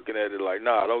females looking at it like,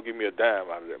 nah, don't give me a dime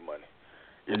out of that money.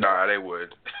 Nah, they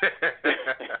would.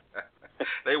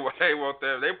 They want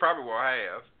that. They probably won't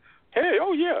have. Hey,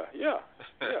 oh yeah.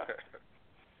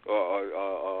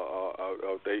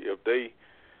 If they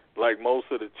like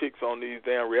most of the chicks on these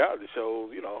damn reality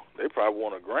shows, they probably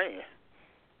want $1,000.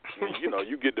 I mean,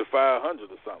 you get to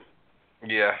 500 or something.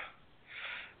 Yeah.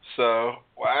 So,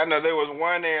 I know there was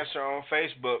one answer on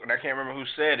Facebook, and I can't remember who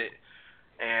said it,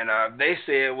 and they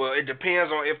said, well, it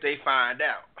depends on if they find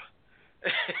out.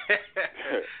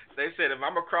 They said if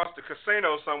I'm across the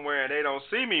casino somewhere and they don't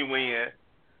see me win,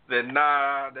 then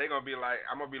they're gonna be like,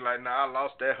 I'm gonna be like, I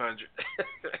lost that 100.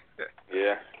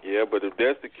 Yeah, but if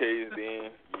that's the case, then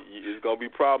it's gonna be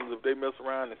problems if they mess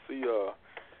around and see a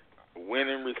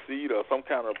winning receipt or some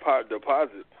kind of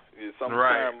deposit.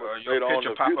 Right. Your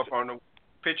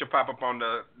picture pop up on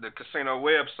the casino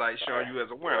website showing you as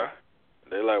a winner.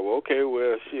 They're like, well, okay,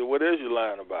 well, shit, what is you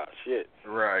lying about? Shit.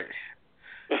 Right.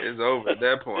 It's over at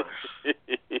that point.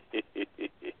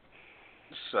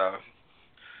 So,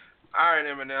 all right,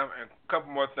 Eminem, and a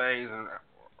couple more things and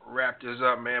wrap this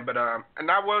up, man. But and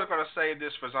I was gonna save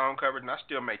this for zone coverage, and I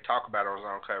still may talk about it on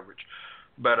zone coverage.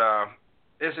 But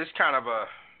it's kind of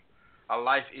a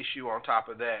life issue on top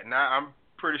of that. Now I'm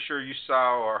pretty sure you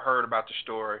saw or heard about the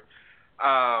story.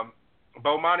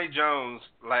 Bomani Jones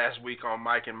last week on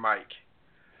Mike and Mike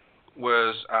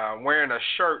was wearing a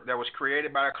shirt that was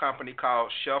created by a company called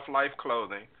Shelf Life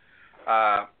Clothing.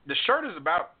 The shirt is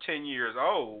about 10 years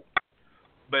old,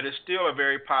 but it's still a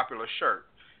very popular shirt.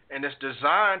 And it's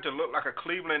designed to look like a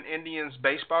Cleveland Indians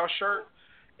baseball shirt,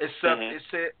 except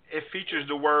it features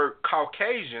the word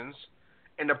Caucasians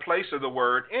in the place of the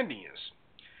word Indians.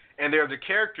 And there's a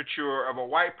caricature of a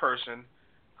white person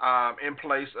in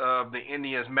place of the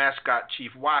Indians mascot,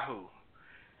 Chief Wahoo.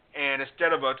 And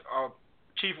instead of a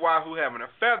Chief Wahoo having a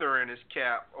feather in his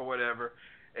cap or whatever,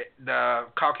 the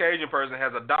Caucasian person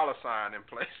has a $sign in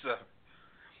place of it.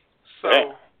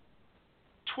 So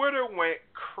Twitter went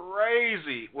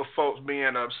crazy with folks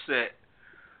being upset.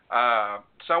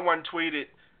 Someone tweeted,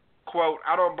 quote,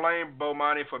 I don't blame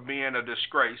Bomani for being a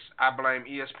disgrace. I blame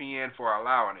ESPN for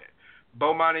allowing it.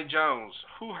 Bomani Jones,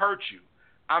 who hurt you?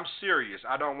 I'm serious.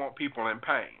 I don't want people in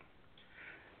pain.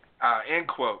 End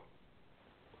quote.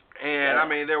 And, I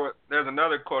mean, there's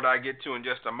another quote I get to in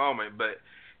just a moment. But,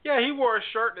 yeah, he wore a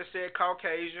shirt that said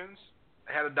Caucasians,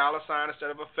 had a $sign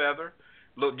instead of a feather,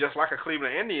 looked just like a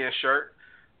Cleveland Indians shirt.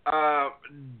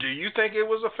 Do you think it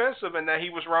was offensive and that he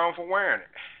was wrong for wearing it?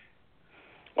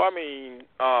 Well, I mean,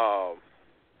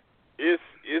 it's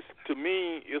to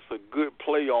me, it's a good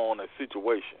play on a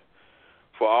situation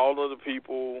for all of the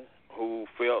people who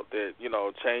felt that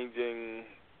changing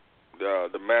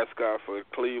the mascot for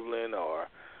Cleveland or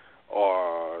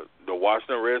the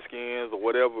Washington Redskins or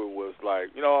whatever was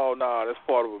like, that's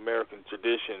part of American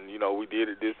tradition. We did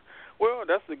it this. Well,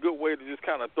 that's a good way to just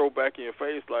kind of throw back in your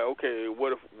face, like, okay,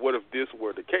 what if this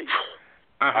were the case?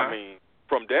 I mean,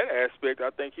 from that aspect, I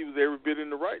think he was every bit in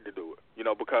the right to do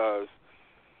it. Because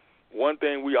one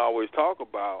thing we always talk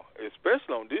about,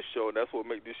 especially on this show, and that's what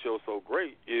makes this show so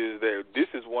great, is that this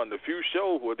is one of the few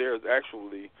shows where there's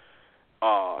actually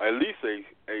at least a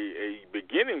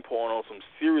beginning point on some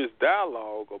serious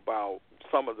dialogue about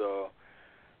some of the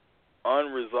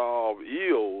unresolved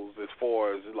ills as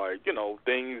far as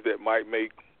things that might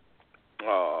make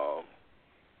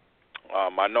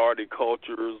minority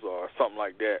cultures or something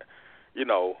like that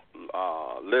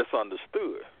less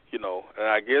understood, and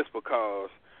I guess because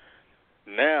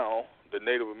now the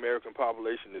Native American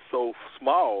population is so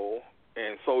small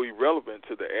and so irrelevant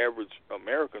to the average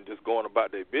American just going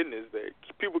about their business that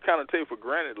people kind of take for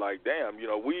granted, like, damn,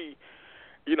 we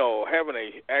having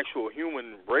a actual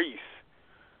human race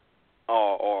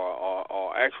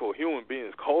or actual human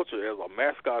beings culture as a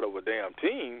mascot of a damn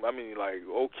team. I mean, like,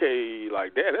 okay,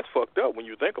 like that's fucked up when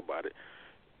you think about it.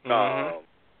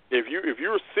 If you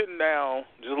were sitting down,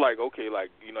 just like, okay, like,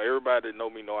 everybody that know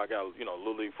me know I got a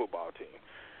little league football team,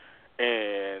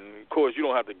 and of course you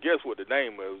don't have to guess what the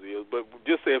name is, but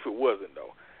just say if it wasn't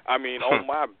though. I mean, on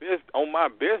my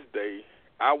best day,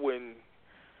 I wouldn't,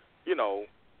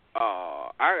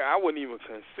 I wouldn't even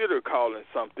consider calling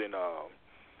something.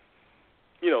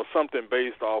 Something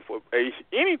based off of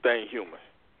anything human.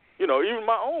 You know, even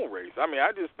my own race. I mean,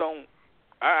 I just don't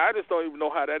even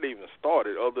know how that even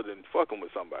started, other than fucking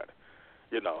with somebody.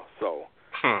 You know, so.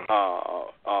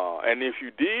 And if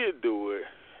you did do it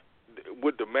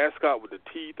with the mascot with the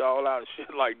teeth all out and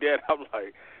shit like that, I'm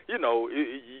like, you know,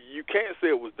 you can't say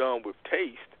it was done with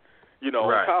taste. You know,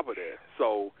 right. on top of that,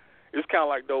 so it's kind of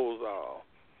like those.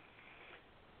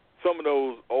 Some of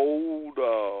those old,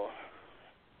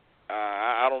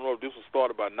 I don't know if this was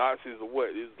started by Nazis or what.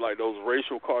 It's like those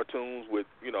racial cartoons with,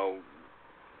 you know,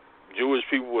 Jewish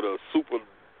people with a super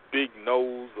big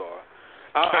nose, or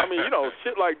I mean, you know,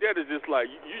 shit like that is just like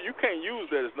you can't use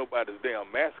that as nobody's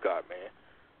damn mascot, man.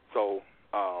 So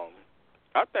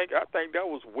I think that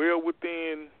was well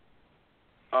within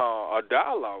a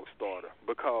dialogue starter,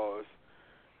 because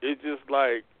it's just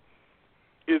like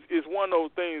it's one of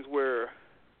those things where.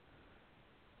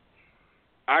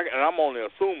 And I'm only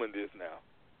assuming this now.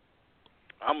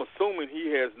 I'm assuming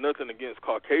he has nothing against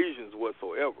Caucasians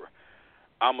whatsoever.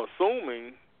 I'm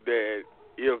assuming that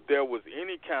if there was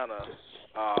any kind of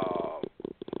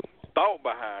thought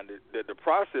behind it, that the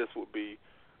process would be,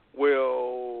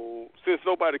 well, since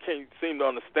nobody can't seem to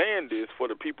understand this, for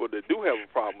the people that do have a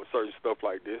problem with certain stuff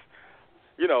like this,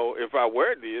 you know, if I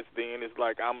wear this, then it's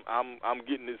like I'm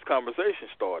getting this conversation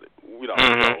started, you know.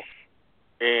 So,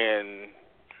 and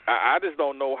I just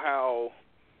don't know how.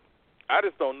 I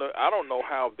don't know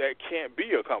how that can't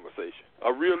be a conversation,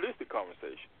 a realistic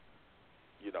conversation.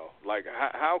 You know, like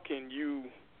how can you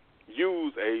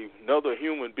use another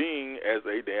human being as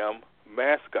a damn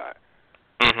mascot?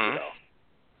 You know,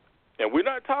 and we're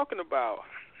not talking about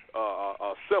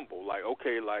a symbol like,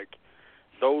 okay, like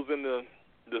those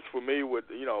that's familiar with,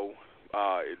 you know,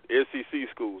 SEC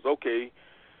schools. Okay,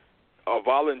 a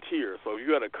volunteer. So if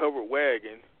you got a covered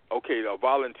wagon. Okay, a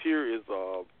volunteer it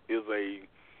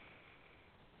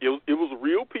was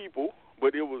real people,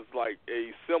 but it was like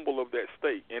a symbol of that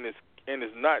state, and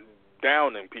it's not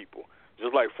downing people.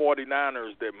 Just like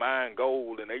 49ers that mined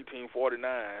gold in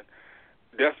 1849,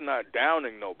 that's not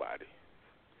downing nobody,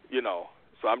 you know.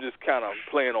 So I'm just kind of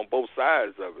playing on both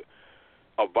sides of it.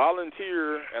 A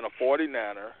volunteer and a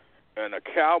 49er and a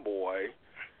cowboy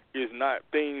is not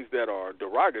things that are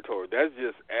derogatory. That's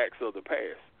just acts of the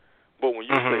past. But when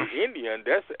you say Indian,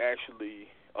 that's actually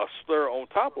a slur on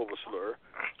top of a slur,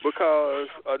 because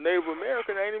a Native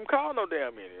American ain't even called no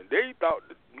damn Indian. They thought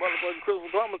motherfucking Christopher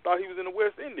Columbus thought he was in the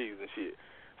West Indies and shit.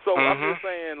 So I'm just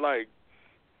saying, like,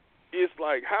 it's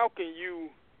like, how can you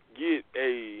get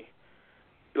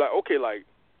like,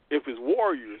 if it's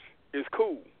warriors, it's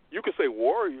cool. You can say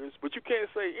warriors, but you can't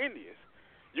say Indians.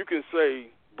 You can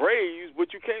say Braves, but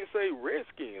you can't say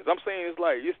Redskins. I'm saying it's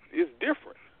like, it's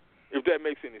different. If that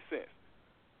makes any sense,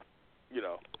 you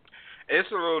know. It's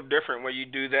a little different when you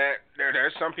do that.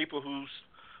 There's some people who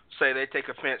say they take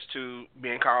offense to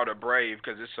being called a brave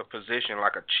because it's a position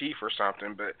like a chief or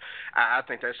something, but I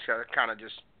think that's kind of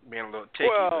just being a little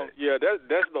ticky. Well, yeah,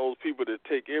 that's those people that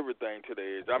take everything to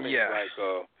the edge. I mean, like,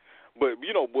 but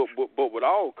you know, but with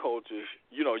all cultures,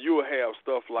 you know, you'll have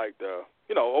stuff like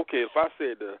you know, okay, if I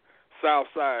said the South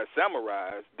Side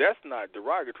Samurais, that's not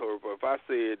derogatory, but if I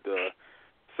said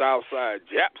Southside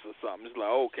Japs or something, it's like,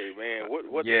 okay, man, what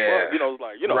the fuck? You know, it's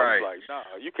like, it's like,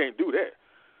 nah, you can't do that.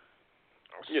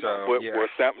 You know, but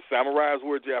samurais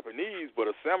were Japanese, but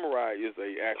a samurai is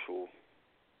a actual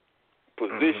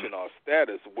position or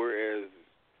status, whereas,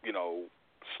 you know,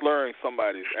 slurring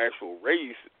somebody's actual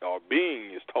race or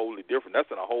being is totally different. That's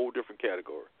in a whole different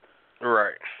category.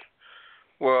 Right.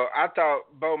 Well, I thought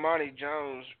Bomani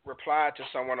Jones replied to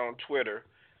someone on Twitter,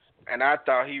 and I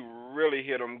thought he really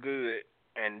hit him good.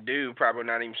 And dude, probably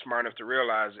not even smart enough to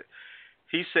realize it.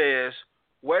 He says,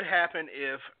 what happened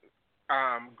if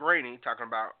Granny, talking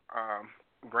about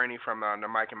Granny from the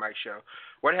Mike and Mike show,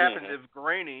 what happens if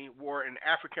Granny wore an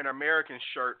African-American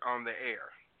shirt on the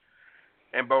air?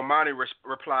 And Bomani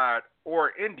replied,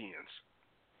 or Indians.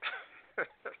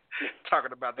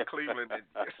 Talking about the Cleveland Indians.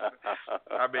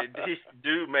 I mean,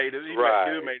 dude made it.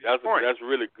 Dude made his point. That's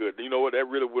really good. You know what? That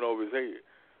really went over his head.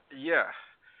 Yeah.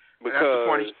 Because that's the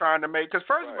point he's trying to make. Because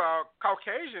first of all,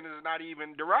 Caucasian is not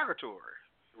even derogatory.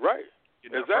 Right.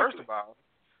 You know, exactly. First of all.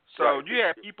 So you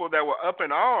have people that were up in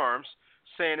arms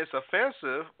saying it's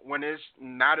offensive when it's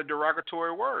not a derogatory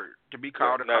word to be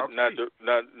called a Caucasian.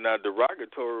 Now,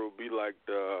 derogatory would be like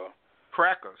the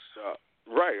crackers.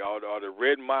 Right. Or the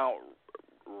Red Mount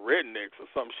rednecks or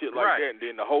some shit like that. And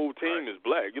then the whole team is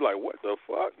black. You're like, what the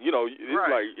fuck? You know, it's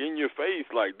like in your face,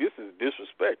 like, this is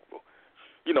disrespectful.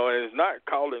 You know, and it's not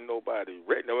calling nobody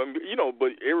redneck. I mean, you know, but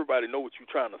everybody know what you're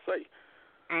trying to say.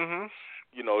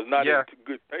 You know, it's not in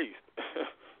good taste.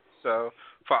 So,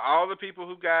 for all the people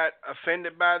who got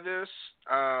offended by this,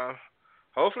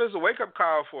 hopefully it's a wake-up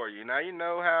call for you. Now you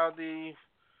know how the,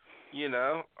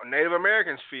 Native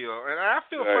Americans feel. And I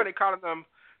feel funny calling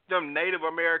them Native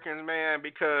Americans, man,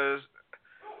 because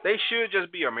they should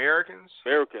just be Americans.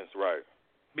 Americans, right.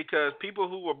 Because people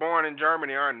who were born in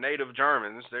Germany aren't native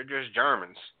Germans. They're just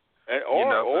Germans. And,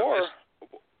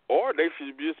 or they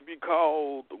should just be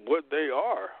called what they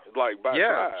are, like by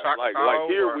tribe. Like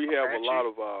here we have Apache. A lot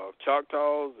of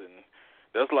Choctaws, and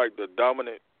that's like the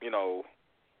dominant,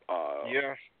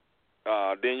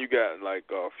 then you got like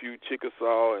a few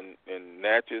Chickasaw and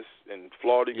Natchez and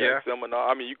Florida, you got Seminole.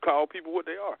 I mean, you call people what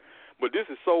they are. But this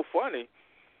is so funny.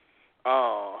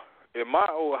 In my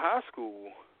old high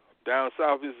school down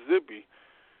South Mississippi,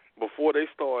 before they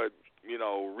started,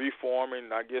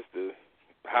 reforming, I guess, the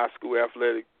high school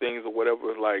athletic things or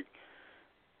whatever, like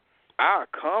our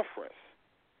conference,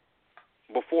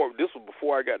 before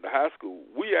I got to high school,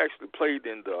 we actually played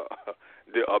in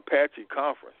the Apache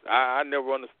conference. I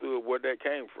never understood where that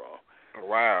came from.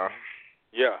 Wow.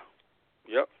 Yeah.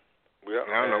 Yep.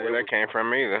 I don't know where that came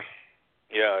from either.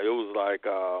 Yeah, it was like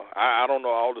I don't know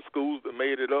all the schools that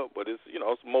made it up, but it's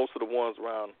it's most of the ones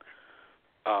around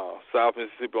South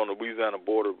Mississippi on the Louisiana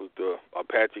border with the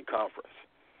Apache conference.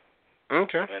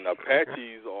 Okay. And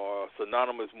Apaches are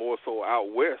synonymous more so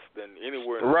out west than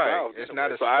anywhere in the South. It's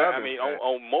not a so I mean,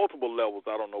 on multiple levels,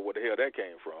 I don't know where the hell that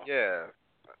came from. Yeah.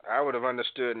 I would have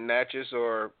understood Natchez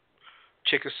or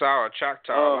Chickasaw or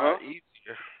Choctaw a lot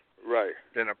easier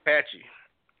than Apache.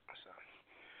 So.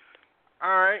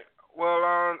 All right. Well,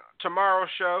 on tomorrow's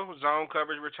show, Zone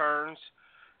Coverage returns.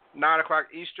 9 o'clock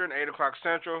Eastern, 8 o'clock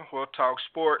Central. We'll talk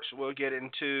sports. We'll get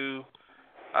into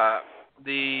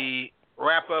the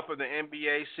wrap-up of the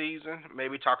NBA season,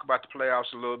 maybe talk about the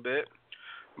playoffs a little bit.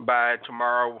 By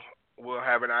tomorrow, we'll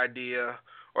have an idea,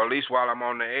 or at least while I'm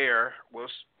on the air, we'll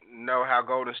know how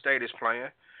Golden State is playing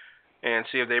and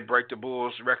see if they break the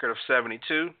Bulls' record of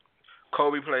 72.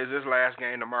 Kobe plays his last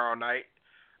game tomorrow night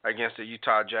against the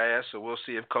Utah Jazz, so we'll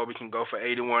see if Kobe can go for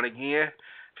 81 again,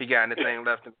 if he got anything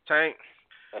left in the tank.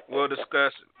 We'll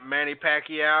discuss Manny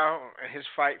Pacquiao and his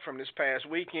fight from this past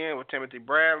weekend with Timothy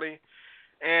Bradley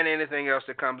and anything else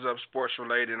that comes up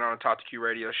sports-related on the Talk to Q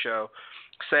radio show.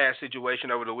 Sad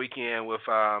situation over the weekend with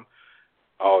a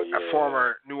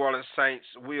former New Orleans Saints,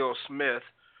 Will Smith,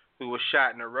 who was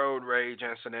shot in a road rage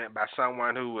incident by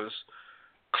someone who was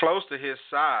close to his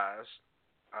size.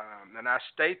 And I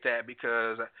state that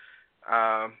because,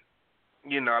 a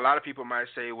lot of people might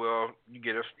say, well,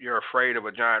 you're afraid of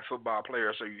a giant football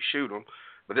player, so you shoot him.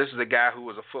 But this is a guy who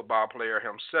was a football player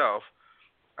himself,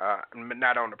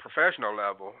 not on the professional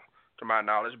level, to my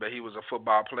knowledge, but he was a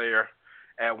football player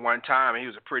at one time, and he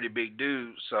was a pretty big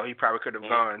dude, so he probably could have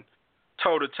gone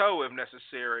toe-to-toe if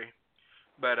necessary.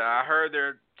 But I heard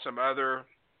there some other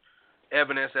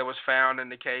evidence that was found in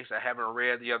the case. I haven't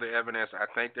read the other evidence. I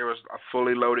think there was a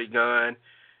fully loaded gun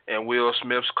in Will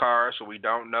Smith's car, so we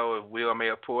don't know if Will may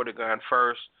have pulled the gun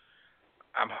first.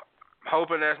 I'm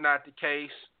hoping that's not the case,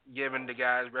 given the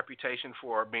guy's reputation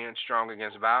for being strong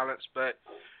against violence, but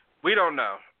we don't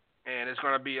know. And it's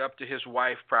going to be up to his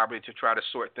wife probably to try to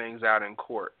sort things out in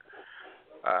court.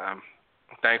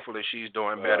 Thankfully, she's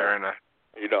doing better.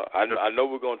 I know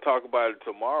we're going to talk about it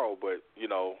tomorrow, but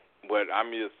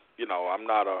I'm just, I'm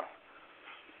not a,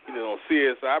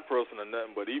 CSI person or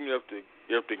nothing, but even if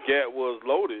the gat was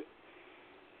loaded,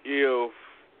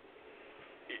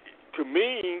 to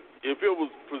me, if it was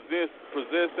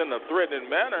possessed in a threatening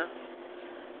manner,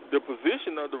 the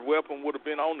position of the weapon would have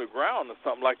been on the ground or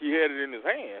something, like he had it in his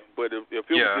hand. But if it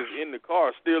was just in the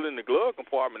car, still in the glove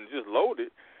compartment, and just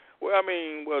loaded,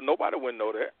 nobody would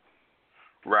know that.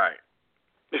 Right.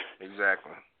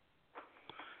 Exactly.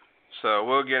 So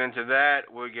we'll get into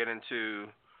that. We'll get into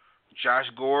Josh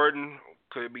Gordon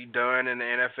could be done in the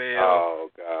NFL. Oh,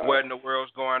 God. What in the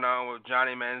world's going on with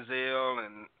Johnny Manziel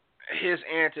and his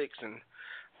antics and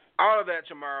all of that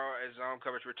tomorrow as Zone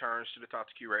Coverage returns to the Talk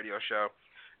to Q radio show.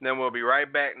 And then we'll be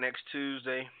right back next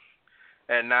Tuesday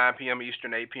at 9 p.m.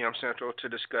 Eastern, 8 p.m. Central to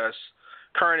discuss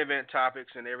current event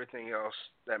topics and everything else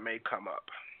that may come up.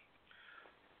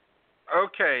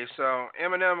 Okay, so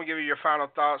Eminem, will give you your final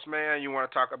thoughts, man. You want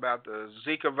to talk about the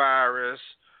Zika virus,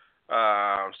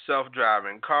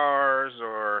 self-driving cars,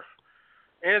 or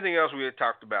anything else we had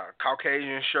talked about?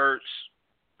 Caucasian shirts,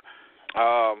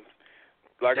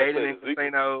 like dating I said, in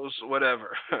casinos,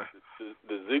 whatever.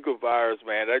 the Zika virus,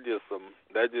 man. That's just some.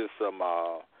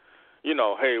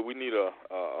 Hey, we need a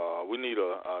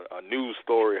news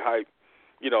story hype.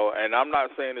 And I'm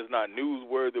not saying it's not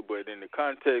newsworthy, but in the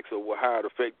context of how it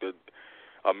affected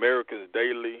Americans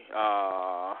daily,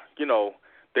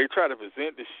 they try to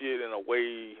present the shit in a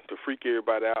way to freak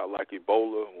everybody out, like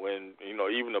Ebola, when, you know,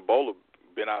 even Ebola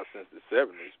been out since the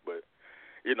 70s, but,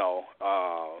 you know,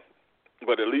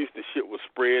 but at least the shit was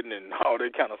spreading and all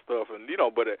that kind of stuff, and, you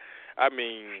know, but, I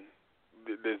mean,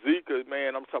 the Zika,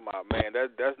 man, I'm talking about, man,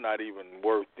 that's not even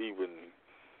worth even,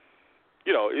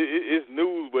 you know, it's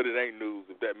news, but it ain't news,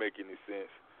 if that make any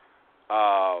sense.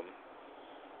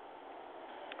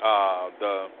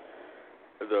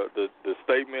 The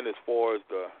statement as far as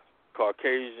the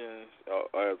Caucasians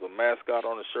as a mascot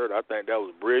on the shirt, I think that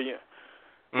was brilliant.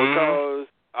 Because,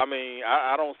 I mean,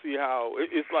 I don't see how,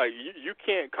 it's like you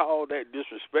can't call that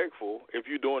disrespectful if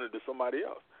you're doing it to somebody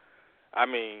else. I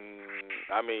mean,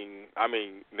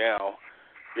 now,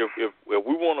 if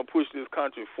we want to push this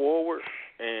country forward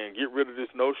and get rid of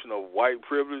this notion of white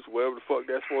privilege, whatever the fuck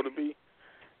that's supposed to be,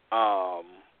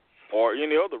 or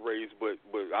any other race, but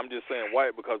I'm just saying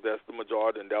white because that's the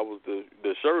majority and that was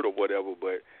the shirt or whatever.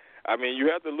 But, I mean, you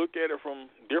have to look at it from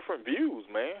different views,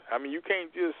 man. I mean, you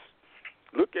can't just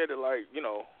look at it like, you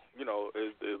know,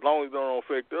 as long as it don't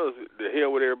affect us, the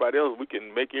hell with everybody else, we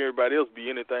can make everybody else be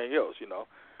anything else, you know.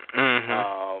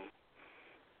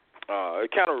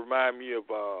 It kind of reminded me of,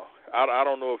 I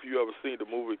don't know if you ever seen the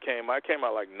movie. It came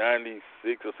out like 96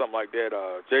 or something like that.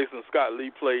 Jason Scott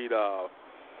Lee played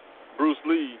Bruce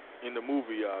Lee in the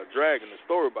movie Dragon, the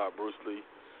story about Bruce Lee.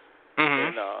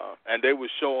 And they was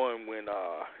showing when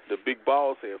the Big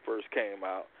Boss Head first came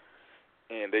out,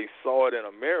 and they saw it in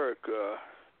America.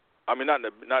 I mean, not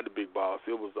the Big Boss.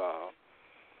 It was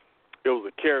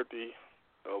a character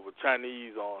of a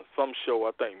Chinese on some show.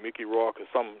 I think Mickey Rourke or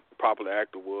some popular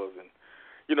actor was, and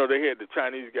you know they had the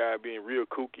Chinese guy being real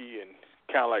kooky and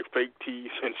kind of like fake teeth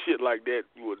and shit like that.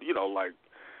 With, you know, like,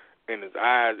 and his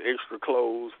eyes extra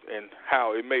closed, and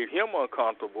how it made him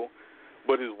uncomfortable.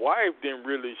 But his wife didn't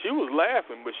really. She was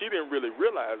laughing, but she didn't really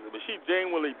realize it. But she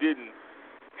genuinely didn't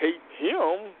hate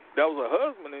him. That was her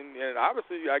husband, and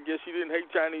obviously, I guess she didn't hate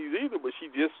Chinese either. But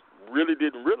she just really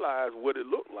didn't realize what it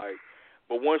looked like.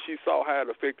 But once she saw how it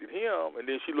affected him, and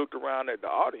then she looked around at the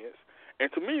audience,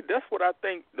 and to me, that's what I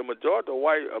think the majority of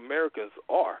white Americans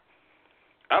are.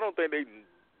 I don't think they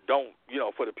don't, you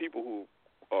know, for the people who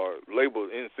are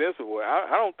labeled insensitive,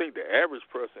 I don't think the average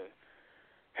person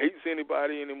hates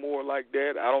anybody anymore like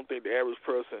that. I don't think the average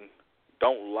person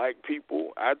don't like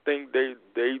people. I think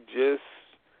they just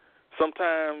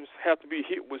sometimes have to be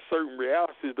hit with certain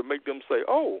realities to make them say,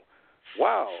 oh,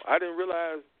 wow, I didn't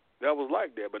realize that was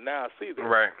like that, but now I see that.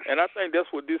 Right. And I think that's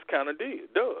what this kind of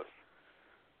does.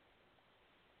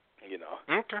 You know.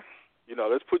 Okay. You know,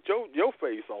 let's put your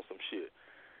face on some shit.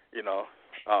 You know.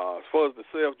 As far as the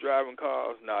self-driving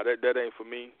cars, that ain't for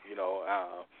me. You know.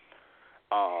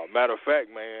 Matter of fact,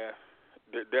 man,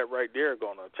 that right there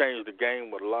gonna change the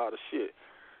game with a lot of shit.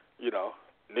 You know.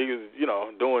 Niggas, you know,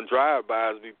 doing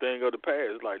drive-bys be thing of the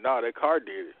past. It's like, that car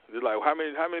did it. It's like, how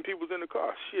many people's in the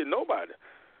car? Shit, nobody.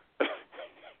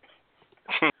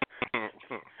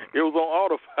 It was on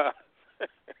autopilot.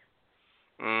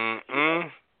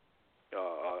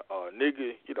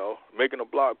 Nigga, you know, making a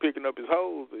block, picking up his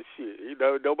hose and shit. You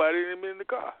know, nobody even in the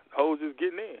car. The hose just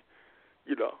getting in.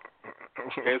 You know.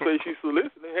 And say she's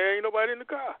soliciting. Hey, ain't nobody in the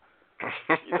car.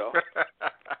 You know.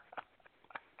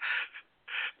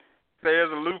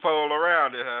 There's a loophole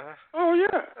around it, huh? Oh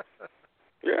yeah.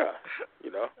 Yeah.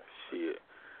 You know, shit.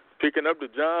 Picking up the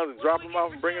Johns and dropping them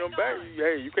off and bringing them back.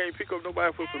 Hey, you can't pick up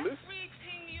nobody for soliciting.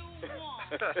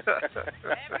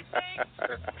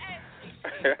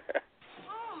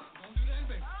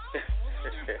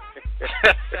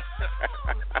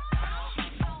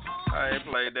 I ain't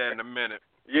played that in a minute.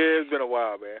 Yeah, it's been a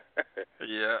while, man.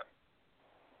 Yeah.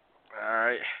 All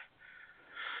right.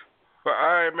 Well,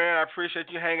 all right, man. I appreciate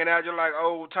you hanging out. You're like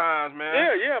old times, man.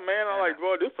 Yeah, man. I like,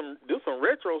 boy, this some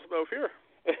retro stuff here.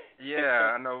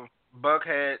 Yeah, I know. Buck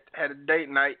had a date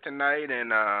night tonight,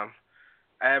 and I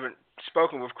haven't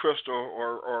spoken with Crystal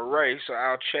or Ray, so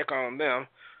I'll check on them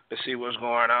to see what's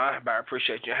going on. But I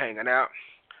appreciate you hanging out.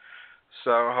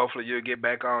 So hopefully you'll get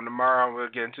back on tomorrow. We'll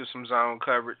get into some zone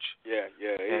coverage. Yeah.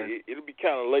 It'll be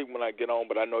kind of late when I get on,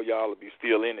 but I know y'all will be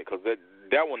still in it because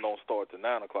that one don't start till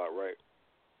 9 o'clock, right?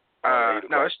 No,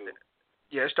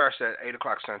 it starts at 8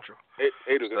 o'clock Central.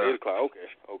 8 o'clock.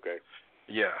 Okay.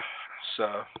 Yeah.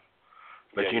 So,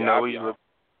 but you know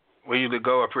we usually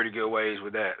go a pretty good ways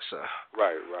with that. So.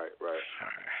 Right.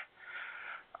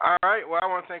 All right. Well, I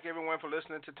want to thank everyone for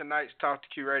listening to tonight's Talk to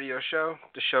Q radio show.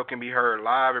 The show can be heard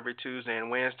live every Tuesday and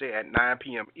Wednesday at 9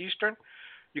 p.m. Eastern.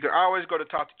 You can always go to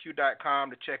talktoq.com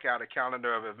to check out a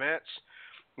calendar of events.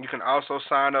 You can also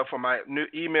sign up for my new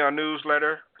email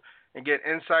newsletter and get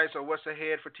insights on what's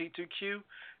ahead for T2Q,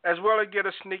 as well as get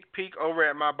a sneak peek over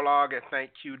at my blog at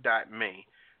thankq.me.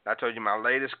 I told you my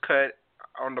latest cut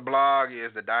on the blog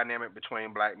is the dynamic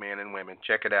between black men and women.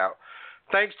 Check it out.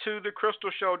 Thanks to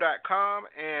thecrystalshow.com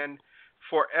and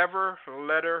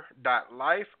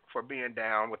foreverletter.life for being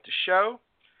down with the show.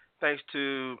 Thanks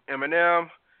to Eminem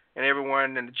and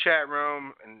everyone in the chat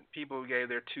room and people who gave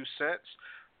their 2 cents.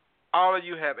 All of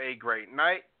you have a great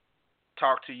night.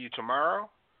 Talk to you tomorrow.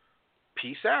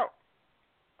 Peace out.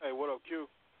 Hey, what up, Q?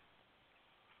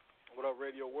 What up,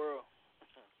 Radio World?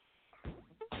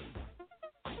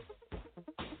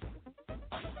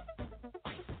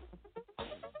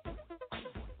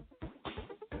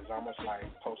 It's almost like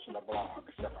posting a blog,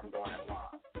 except I'm doing it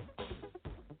live.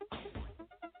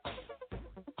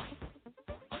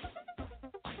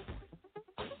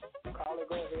 Carla,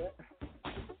 go ahead.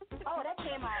 Oh, that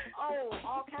came out,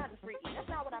 all kinds of freaky. That's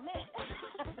not what I meant.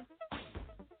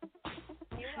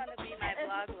 You want to be my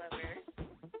blog lover.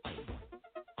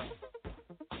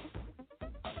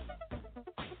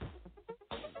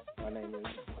 My name is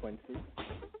Quincy,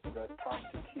 the Talk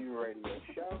to Q radio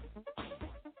show.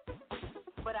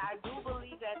 But I do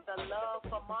believe that the love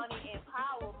for money and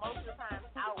power most of the time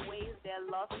outweighs their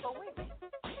love for women.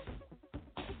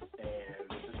 And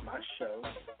this is my show.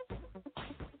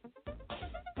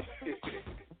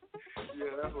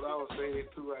 Yeah, that's what I was saying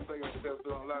too. I think I'm still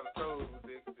doing a lot of toes with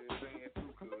this thing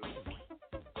too, cuz.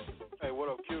 Hey, what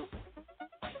up, Q?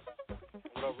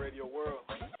 What up, Radio World?